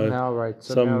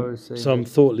 some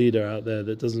thought leader out there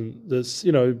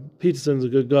Peterson's a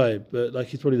good guy, but like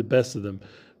he's probably the best of them.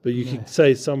 But you could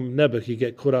say some Nebuch, you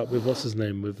get caught up with, what's his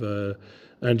name, with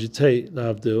Andrew Tate,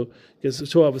 Abdul,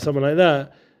 gets caught up with someone like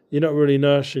that, you're not really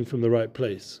nourishing from the right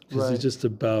place, because he's just a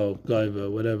Baal, Gaiva,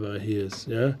 whatever he is,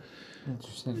 yeah?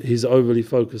 Interesting. He's overly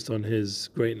focused on his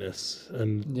greatness,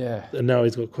 and now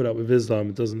he's got caught up with Islam.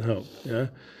 It doesn't help, yeah.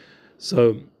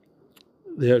 So,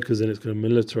 because then it's going to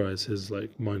militarize his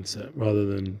mindset rather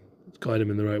than guide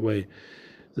him in the right way.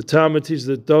 The Talmud teaches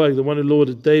that Doeg, the one who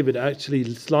lauded David, actually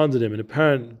slandered him. And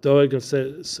apparent Doeg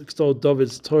extolled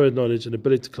David's Torah knowledge and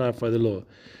ability to clarify the law.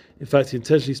 In fact, he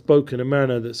intentionally spoke in a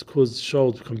manner that's caused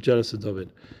Shaul to become jealous of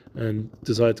David and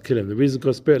desired to kill him. The reason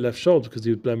God's spirit left Shaul was because he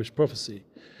was blemished prophecy.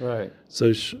 Right. So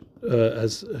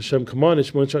as Hashem commanded,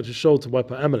 Shmuel instructed Shaul to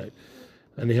wipe out Amalek,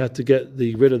 and he had to get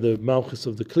rid of the Malchus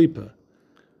of the Klippa.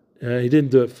 He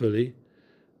didn't do it fully,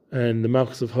 and the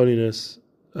Malchus of holiness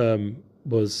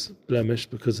was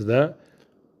blemished because of that,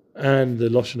 and the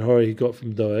Lashon Hara he got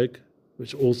from Doeg,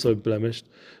 which also blemished.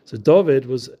 So David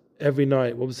was every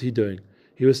night. What was he doing?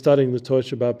 He was studying the Torah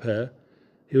Shabbat Peh.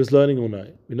 He was learning all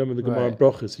night. Remember the Gemara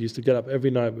Brochus. He used to get up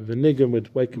every night with a niggin,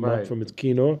 would wake him up from his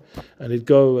kino, and he'd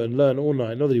go and learn all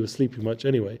night. Not that he was sleeping much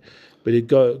anyway, but he'd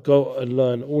go and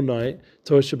learn all night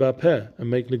Torah Shabbat Peh and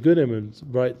make nigunim and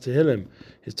write Tehillim.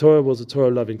 His Torah was a Torah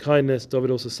of loving kindness.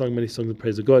 David also sung many songs in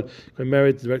praise of God. When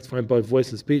married, rectifying both voice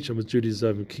and speech, and was duly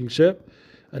deserving kingship.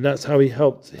 And that's how he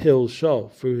helped heal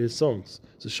Shaul through his songs.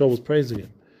 So Shaul was praising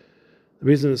him. The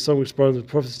reason the song which borrows the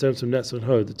prophet stems from Netzach and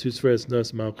Hod, the two spheres,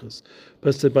 Nurse and Malchus,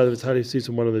 posted by the Vitali sees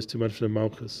from one of those two mantra and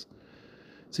Malchus.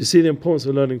 So you see the importance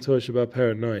of learning Torah Shabbat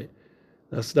Peh at night.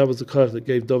 That was the koach that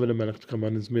gave David a Melech to come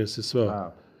on his Miras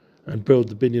Yisrael and build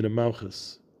the binyan of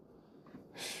Malchus.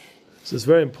 So it's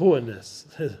very important, this.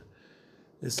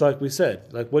 It's like we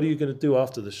said, what are you going to do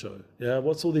after the show? Yeah,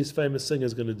 what's all these famous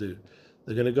singers going to do?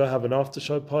 They're going to go have an after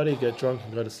show party, get drunk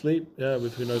and go to sleep,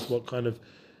 with who knows what kind of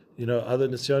other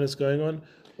nisyonis going on,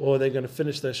 or they're going to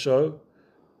finish their show,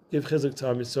 give chizuk to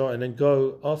Am Yisrael, and then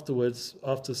go afterwards,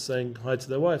 after saying hi to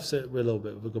their wife, sit with a little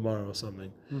bit of a Gemara or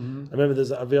something. Mm-hmm. I remember there's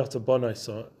an Aviata Bon I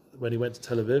saw when he went to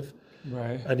Tel Aviv,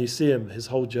 and you see him, his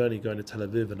whole journey going to Tel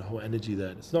Aviv and the whole energy there.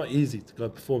 And it's not easy to go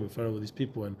perform in front of all these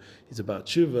people, and he's about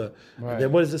tshuva. Right. And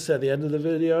then what does it say at the end of the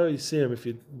video? You see him, if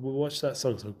you watch that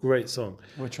song, it's a great song.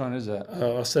 Which one is that?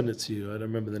 I'll send it to you. I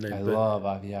don't remember the name. I love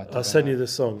Aviata. I'll send you the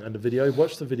song and the video.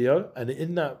 Watch the video, and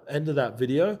in that end of that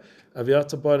video,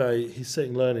 Aviata Bonai, he's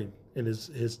sitting learning in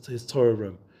his Torah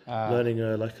room, learning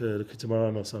like a Likutei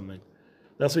Moharan or something.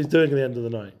 That's what he's doing at the end of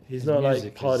the night. He's not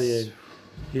partying.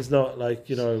 He's not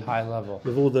high level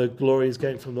with all the glory he's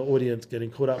getting from the audience,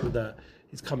 getting caught up with that.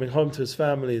 He's coming home to his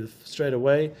family straight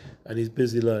away, and he's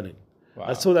busy learning. Wow.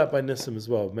 I saw that by Nissim as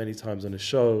well, many times on his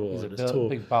show or on his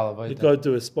tour. He'd go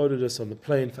do a spodidus on the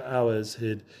plane for hours.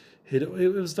 It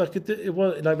was like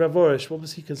Rav Orish. What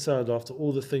was he concerned after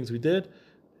all the things we did?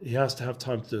 He has to have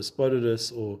time to do a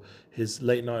spodidus or his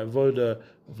late night avoda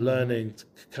of learning to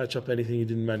catch up anything he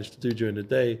didn't manage to do during the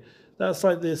day. That's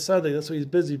like the Sunday. That's why he's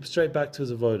busy, straight back to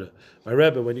his avoda. My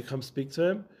Rebbe, when you come speak to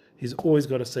him, he's always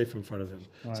got a sefer in front of him.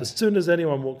 Right. So as soon as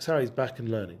anyone walks out, he's back and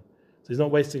learning. So he's not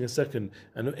wasting a second.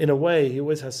 And in a way, he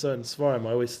always has certain svarim.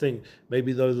 I always think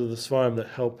maybe those are the svarim that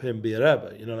help him be a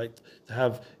Rebbe.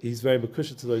 He's very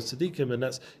makusha to those tzaddikim, and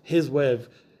that's his way of,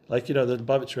 the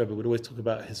Lubavitcher Rebbe would always talk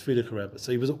about his Frierdiker Rebbe.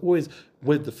 So he was always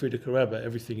with the Frierdiker Rebbe,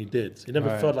 everything he did. So he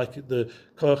never felt like the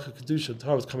Koach HaKadosh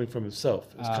Torah was coming from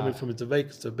himself. It was coming from a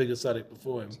Devekas to a bigger tzaddik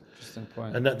before him. Interesting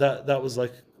point. And that was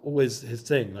always his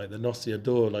thing, the Nossi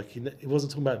Ador. He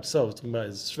wasn't talking about himself, he was talking about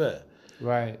his Shver.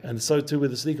 Right. And so too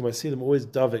with the Tzaddikim, I see them always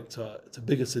davik to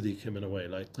bigger Tzaddikim in a way,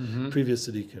 previous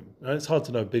Tzaddikim. It's hard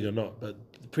to know big or not, but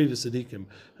previous tzaddikim,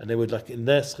 and they would like in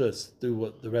their schus do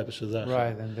what the Rebbe Shazach.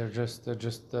 Right, and they're just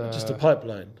a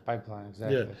pipeline. Pipeline,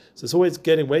 exactly. Yeah. So it's always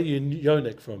getting where you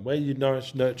yonik from, where you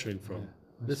nurturing from.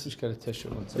 Yeah. This just got a tissue.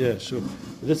 Yeah, sure.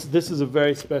 This is a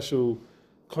very special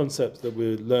concept that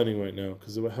we're learning right now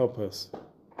because it will help us.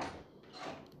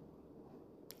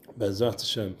 Be'ezrat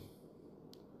Hashem.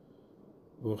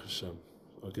 Baruch Hashem.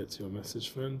 I'll get to your message,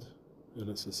 friend. Yeah,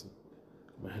 let's listen.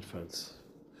 My headphones.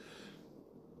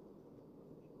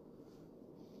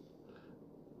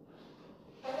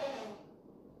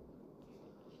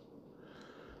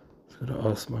 I'm going to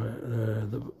ask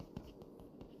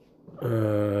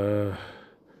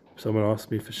someone asked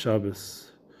me for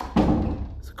Shabbos.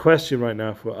 It's a question right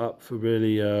now if we're up for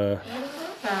really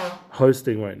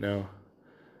hosting right now.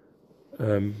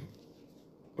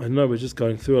 I know we're just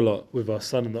going through a lot with our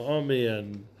son in the army,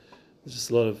 and there's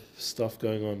just a lot of stuff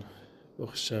going on.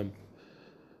 Baruch Hashem.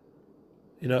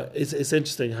 You know, it's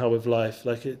interesting how with life,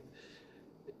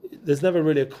 there's never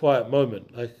really a quiet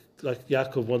moment. Like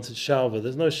Yaakov wanted shalva.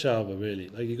 There's no shalva really.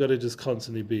 Like you got to just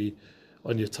constantly be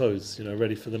on your toes, you know,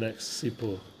 ready for the next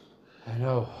sipur. I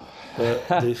know. But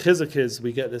the chizuk is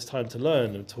we get this time to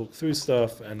learn and talk through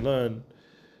stuff and learn,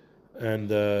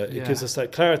 and it gives us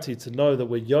that clarity to know that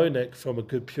we're yonik from a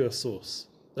good pure source.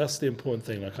 That's the important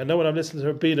thing. Like I know when I'm listening to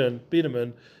a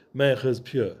Biederman, Me'ach is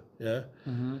pure. Yeah.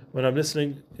 Mm-hmm. When I'm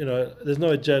listening, you know, there's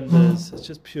no agendas. It's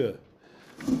just pure.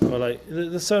 Or like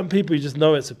there's certain people you just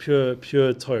know it's a pure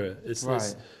Torah. It's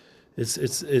right.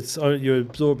 It's you're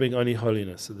absorbing only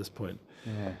holiness at this point.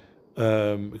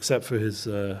 Yeah. Except for his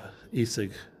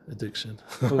e-cig addiction.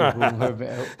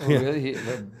 Really?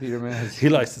 He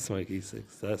likes to smoke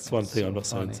e-cigs. That's one thing I'm not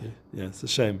so into. Yeah, it's a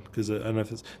shame because I don't know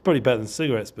if it's probably better than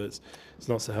cigarettes, but it's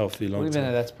not so healthy long term.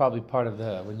 Even that's probably part of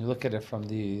when you look at it from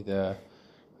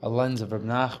a lens of Reb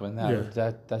Nachman,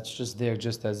 that's just there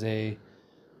just as a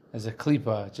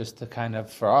klipa, just to kind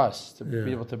of for us to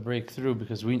be able to break through,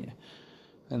 because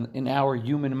in our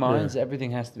human minds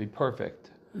everything has to be perfect.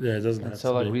 Yeah, it doesn't have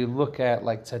so to be. We look at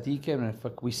like tzaddikim, and if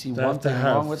we see one thing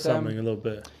wrong with them, something a little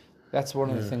bit. That's one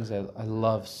of the things I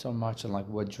love so much, and like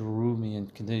what drew me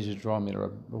and continues to draw me to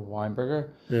Weinberger.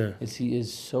 Yeah, is he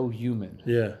is so human.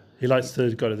 Yeah, he likes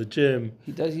to go to the gym.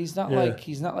 He does. He's not like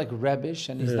Rebbish,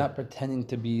 and he's not pretending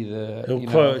to be the. He'll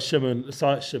quote Shimon. I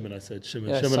said Shimon.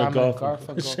 Shimon and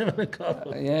Garfunkel. Shimon and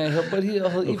Garfunkel. But he'll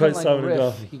even like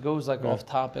riff. He goes like off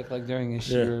topic, like during his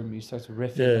shiur, he starts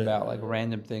riffing about like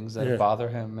random things that bother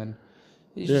him, and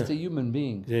he's just a human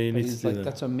being. Yeah, he needs to do that.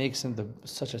 That's what makes him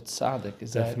such a tzaddik.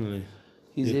 Is definitely that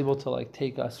he's able to like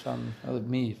take us from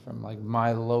like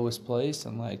my lowest place,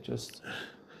 and like just.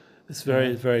 It's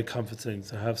very, very comforting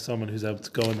to have someone who's able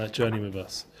to go on that journey with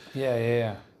us.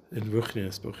 Yeah. In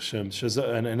Ruchnias, Baruch Hashem,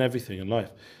 and everything in life.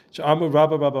 So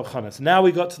now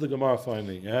we got to the Gemara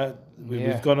finally. Yeah,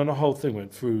 we've gone on a whole thing.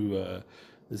 Went through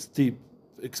this deep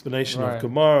explanation of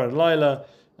Gemara and Laila,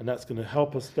 and that's going to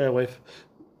help us stay away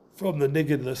from the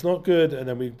niggin that's not good. And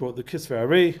then we brought the Kisvei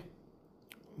Ari,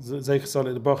 Zeich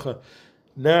Salik the Bracha.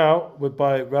 Now we're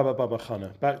by Rabba Baba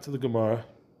Chana. Back to the Gemara.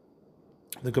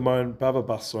 The Gemara in Baba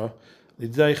Basra.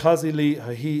 Lidei Chazili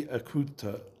Hahi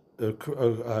Akukta.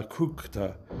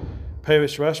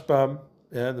 Perish Rashbam.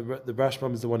 Yeah, the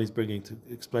Rashbam is the one he's bringing to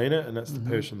explain it, and that's the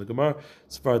Perish on the Gemara.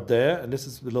 Sfard there, and this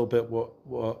is a little bit what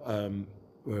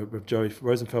Rav Joey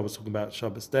Rosenfeld was talking about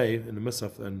Shabbos Day in the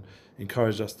Musaf, and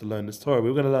encouraged us to learn this Torah. We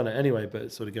were going to learn it anyway, but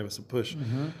it sort of gave us a push.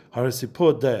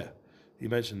 Harasipur there. You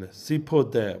mentioned this. Sipur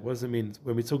there. What does it mean?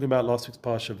 When we're talking about last week's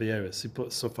Parsha V'Yeres,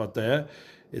 Sipur Sofar there,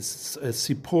 it's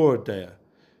Sipur there.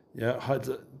 Yeah,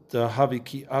 the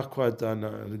Haviki Aqua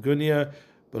Dana Gunia,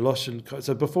 Beloshin.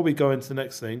 So before we go into the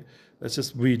next thing, let's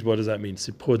just read what does that mean.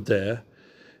 Sipur there.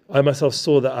 I myself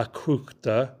saw the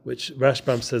Akrukta, which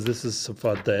Rashbam says this is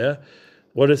Sofar there.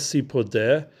 What is Sipur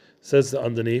there? Says that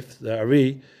underneath the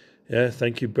Ari. Yeah,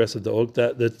 thank you, Breast of the Org.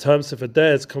 That the term Sefer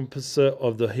Der is composite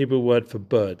of the Hebrew word for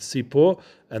bird, sipor,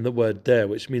 and the word Der,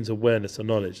 which means awareness or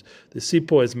knowledge. The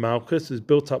sipor is Malchus, is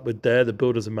built up with Der, the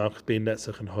builders of Malchus being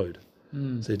Netzach and Hod.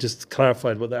 So it just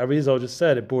clarified what the Arizal just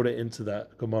said. It brought it into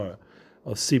that Gemara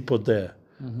of sipor Der.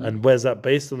 And where's that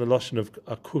based on the Lashon of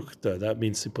Akukta? That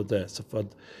means sipor Der. So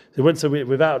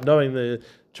without knowing the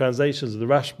translations of the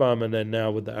Rashbam, and then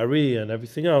now with the Ari and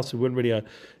everything else, we wouldn't really.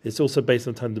 It's also based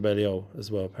on Tanda Belial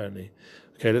as well, apparently.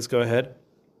 Okay, let's go ahead.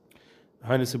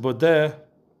 Highness there,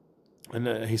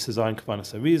 and he says Ayin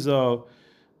Kavanas Arizo.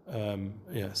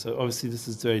 So obviously this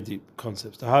is very deep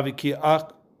concepts. The Haviki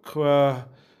Akra,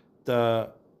 the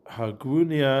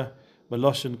Hagrunia,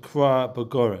 Maloshin Kra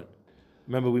Bagoran.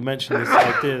 Remember, we mentioned this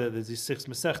idea that there's these 6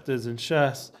 Masechtas in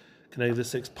Shas, connected the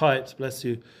 6 pipes. Bless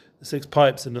you. The 6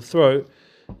 pipes in the throat,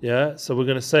 Yeah, so we're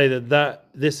going to say that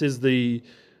this is the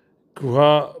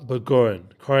Gra Bagorin,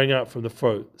 crying out from the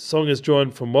throat. Song is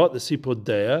drawn from what? The Sipod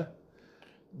Dea.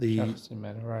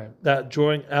 That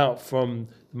drawing out from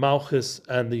Malchus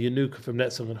and the Yanuka from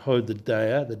Netzach and Hod, the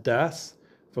Dea, the Das,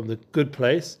 from the good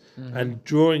place, and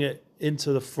drawing it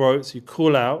into the throat. So you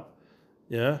call out,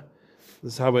 yeah?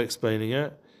 This is how we're explaining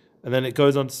it. And then it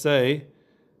goes on to say,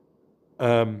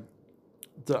 the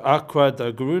Akra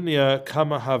da Gurunia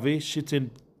Kama Havi Shitin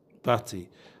Bati.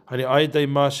 Hani Aide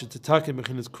Mash Tatakim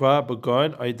Mechinas Kra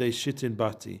Bagoin Aide Shitin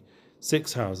Bati.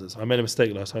 6 houses. I made a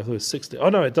mistake last time. I thought it was 60. Oh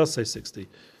no, it does say 60.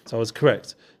 So I was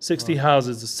correct. 60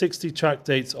 houses, the 60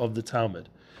 tractates of the Talmud.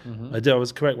 I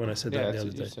was correct when I said that the other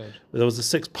day. But there was the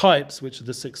 6 pipes, which are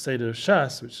the 6 Seder of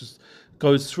Shas, which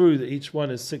goes through, that each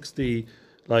one is 60,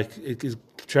 like it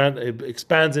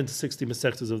expands into 60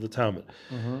 Masechtas of the Talmud.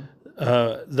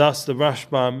 Thus the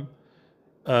Rashbam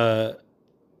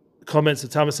comments, the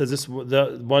Talmud says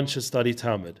one should study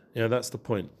Talmud. Yeah, that's the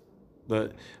point.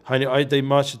 But how do you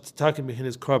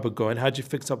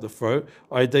fix up the throat?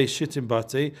 Shitin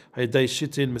bate,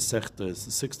 shitin mesechtas,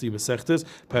 the 60 mesechtas,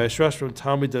 parashrash from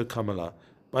Talmud del Kamala.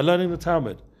 By learning the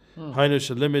Talmud. Hainu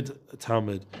shalimid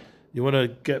Talmud. You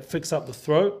want to fix up the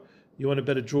throat, you want to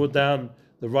better draw down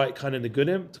the right kind of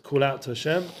negunim to call out to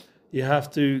Hashem, you have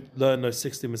to learn those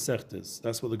 60 mesechtas.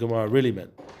 That's what the Gemara really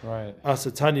meant. Right.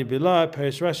 Asatani billah,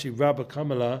 parashrashi rabba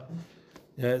Kamala.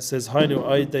 Yeah, it says, Hainu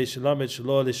aidei shalamed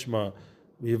shelo lishma,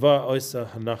 viva oisa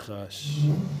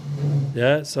hanachash.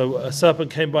 Yeah, so a serpent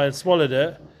came by and swallowed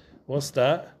it. What's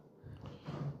that?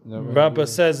 Rabbah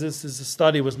says this is a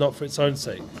study was not for its own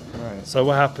sake. Right. So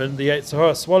what happened? The Yetzer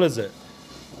Hara swallows it.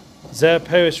 Zer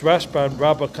perish Rashban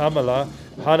Rabbah Kamala,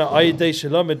 Hana aidei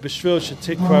shalamed b'shvil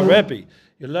shetikra Rebbe.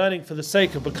 You're learning for the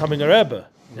sake of becoming a Rebbe.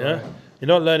 Yeah? Right. You're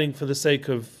not learning for the sake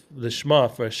of the Shema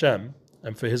for Hashem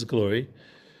and for His glory.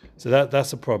 So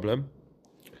that's a problem.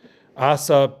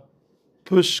 Asa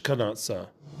pushkanasa,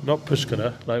 not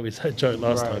pushkana, like we said joke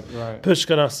last time. Right.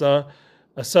 Pushkanasa,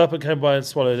 a serpent came by and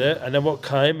swallowed it, and then what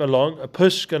came along? A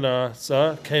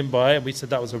pushkanasa came by, and we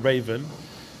said that was a raven.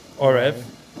 Orev. Right.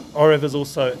 Orev is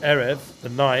also Erev, the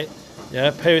night. Yeah,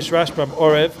 Perish Rashbam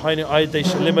Orev, Hainu Aidei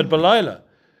Shalimad Balayla.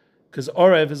 Because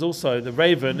Orev is also, the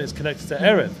raven is connected to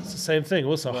Erev. It's the same thing.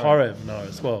 Also Horev now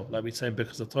as well, like we say in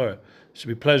Bichas of Torah. It should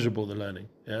be pleasurable, the learning.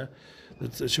 Yeah,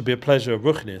 it should be a pleasure of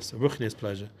ruchnius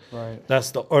pleasure. Right.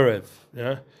 That's the Orev.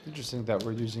 Yeah. Interesting that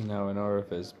we're using now an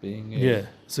Orev as being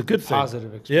it's a good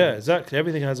positive experience. Yeah, exactly.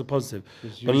 Everything has a positive.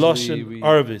 But Loshen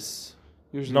Orevis.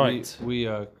 Usually night. We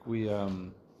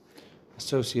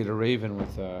associate a raven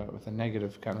with a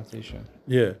negative connotation.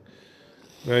 Yeah,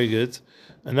 very good.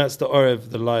 And that's the Orev,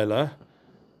 the Laila.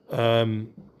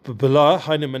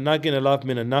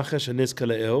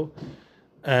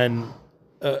 And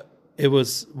it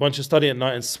was, one should study at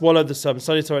night and swallow the serpent.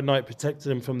 Study Torah at night,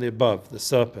 protected him from the above, the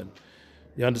serpent.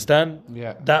 You understand?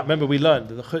 Yeah. That, remember we learned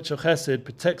that the Chutz Chesed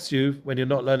protects you when you're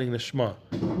not learning the Shema.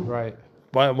 Right.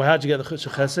 How do you get the Chutz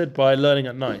Chesed? By learning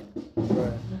at night.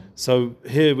 Right. So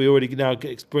here we already now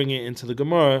bring it into the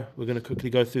Gemara. We're going to quickly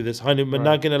go through this.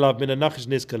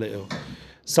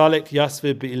 Salik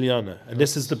Yasvib Ilyana. And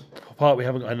this is the part we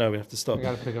haven't. I know we have to stop. I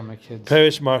got to pick up my kids.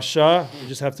 Perish Marsha. We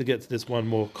just have to get to this one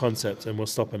more concept, and we'll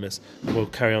stop on this, and we'll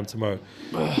carry on tomorrow.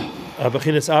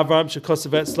 Bechinas Avram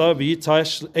Shekosav Etzlo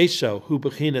v'Yitash Eishel Hu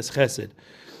Bechinas Chesed.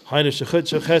 Hainu Shechut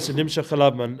Shechesed Nimshach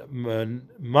Alav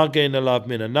Magen Alav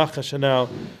Min Anachash Hanal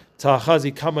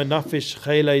Ta'achazi Kama Nafish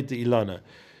Chelei Deilana.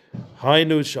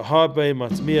 Hainu Shaharbe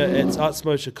Matmia Etz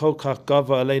Atzmo Shekol Kach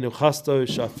Gava Aleinu Chasto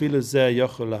Shafilu Zeh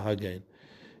Yochel Lahagein.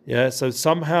 Yeah, so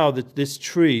somehow this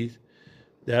tree,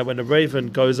 when the raven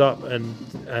goes up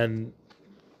and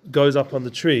goes up on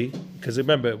the tree, because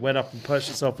remember it went up and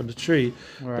perched itself on the tree.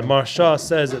 Right. The Marsha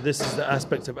says that this is the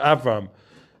aspect of Avram,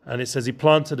 and it says he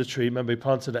planted a tree. Remember, he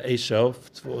planted an Eishel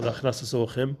for the Achnasas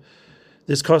Orchim.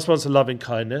 This corresponds to loving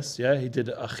kindness. Yeah, he did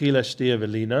Achila Shtia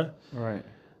Velina. Right.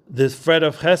 The thread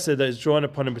of Chesed that is drawn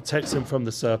upon him protects him from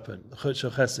the serpent. The Chutz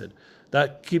Chesed.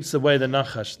 That keeps away the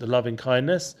nachash, the loving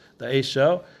kindness, the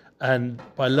eishel, and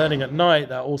by learning at night,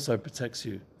 that also protects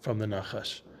you from the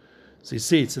nachash. So you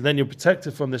see, so then you're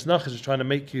protected from this nachash, is trying to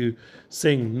make you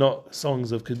sing not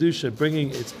songs of kedusha.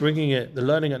 The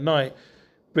learning at night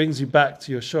brings you back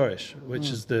to your shorish, which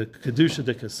is the kedusha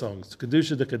dika songs,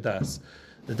 kedusha dika das,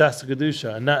 the das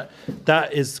kedusha, and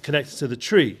that is connected to the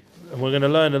tree. And we're going to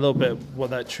learn a little bit what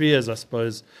that tree is, I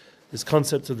suppose. This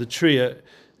concept of the tree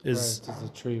is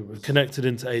connected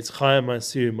into Eitz Chaim, I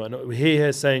assume. And we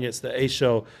hear saying it's the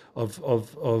Eishel of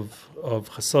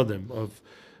Chasodim, of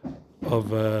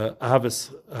Ahavas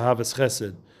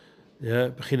Chesed, yeah,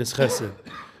 Bechinas Chesed.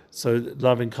 So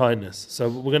loving kindness. So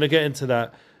we're going to get into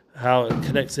that, how it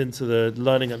connects into the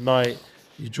learning at night.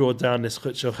 You draw down this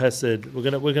Chutz Chesed.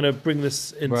 We're gonna bring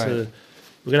this into. Right.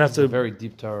 We're gonna have to. Very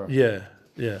deep Torah.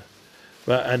 Yeah.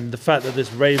 But and the fact that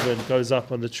this raven goes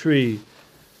up on the tree,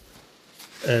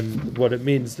 and what it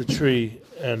means, the tree,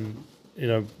 and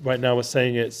right now we're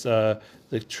saying it's the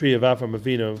tree of Avram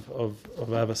Avinu of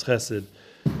Avas Chesed,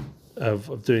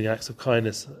 of doing acts of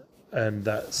kindness, and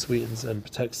that sweetens and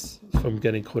protects from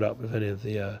getting caught up with any of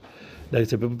the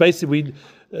negative. But basically,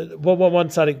 what one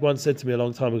tzaddik once said to me a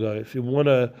long time ago: if you want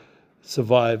to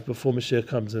survive before Mashiach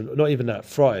comes, and not even that,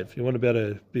 thrive. If you want to be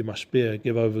able to be mashpia,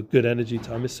 give over good energy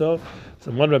to Am Yisrael.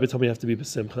 So one Rebbe told me you have to be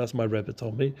b'simcha. That's my Rebbe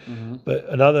told me. Mm-hmm. But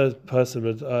another person,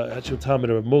 actual Talmud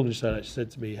of Morgenstern, actually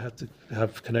said to me, you have to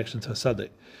have connection to a tzaddik,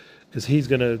 because he's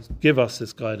going to give us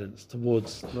this guidance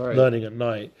towards learning at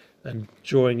night and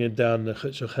drawing it down the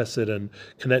Chutz Chesed and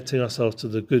connecting ourselves to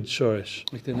the good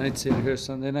shorish. Like the night seder here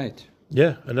Sunday night.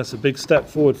 Yeah, and that's a big step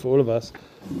forward for all of us,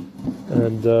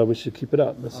 and we should keep it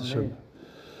up. That's All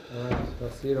right, I'll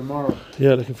see you tomorrow.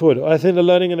 Yeah, looking forward. I think the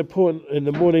learning in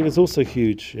the morning is also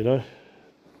huge.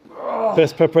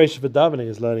 Best preparation for davening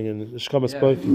is learning, and Shkama spoke.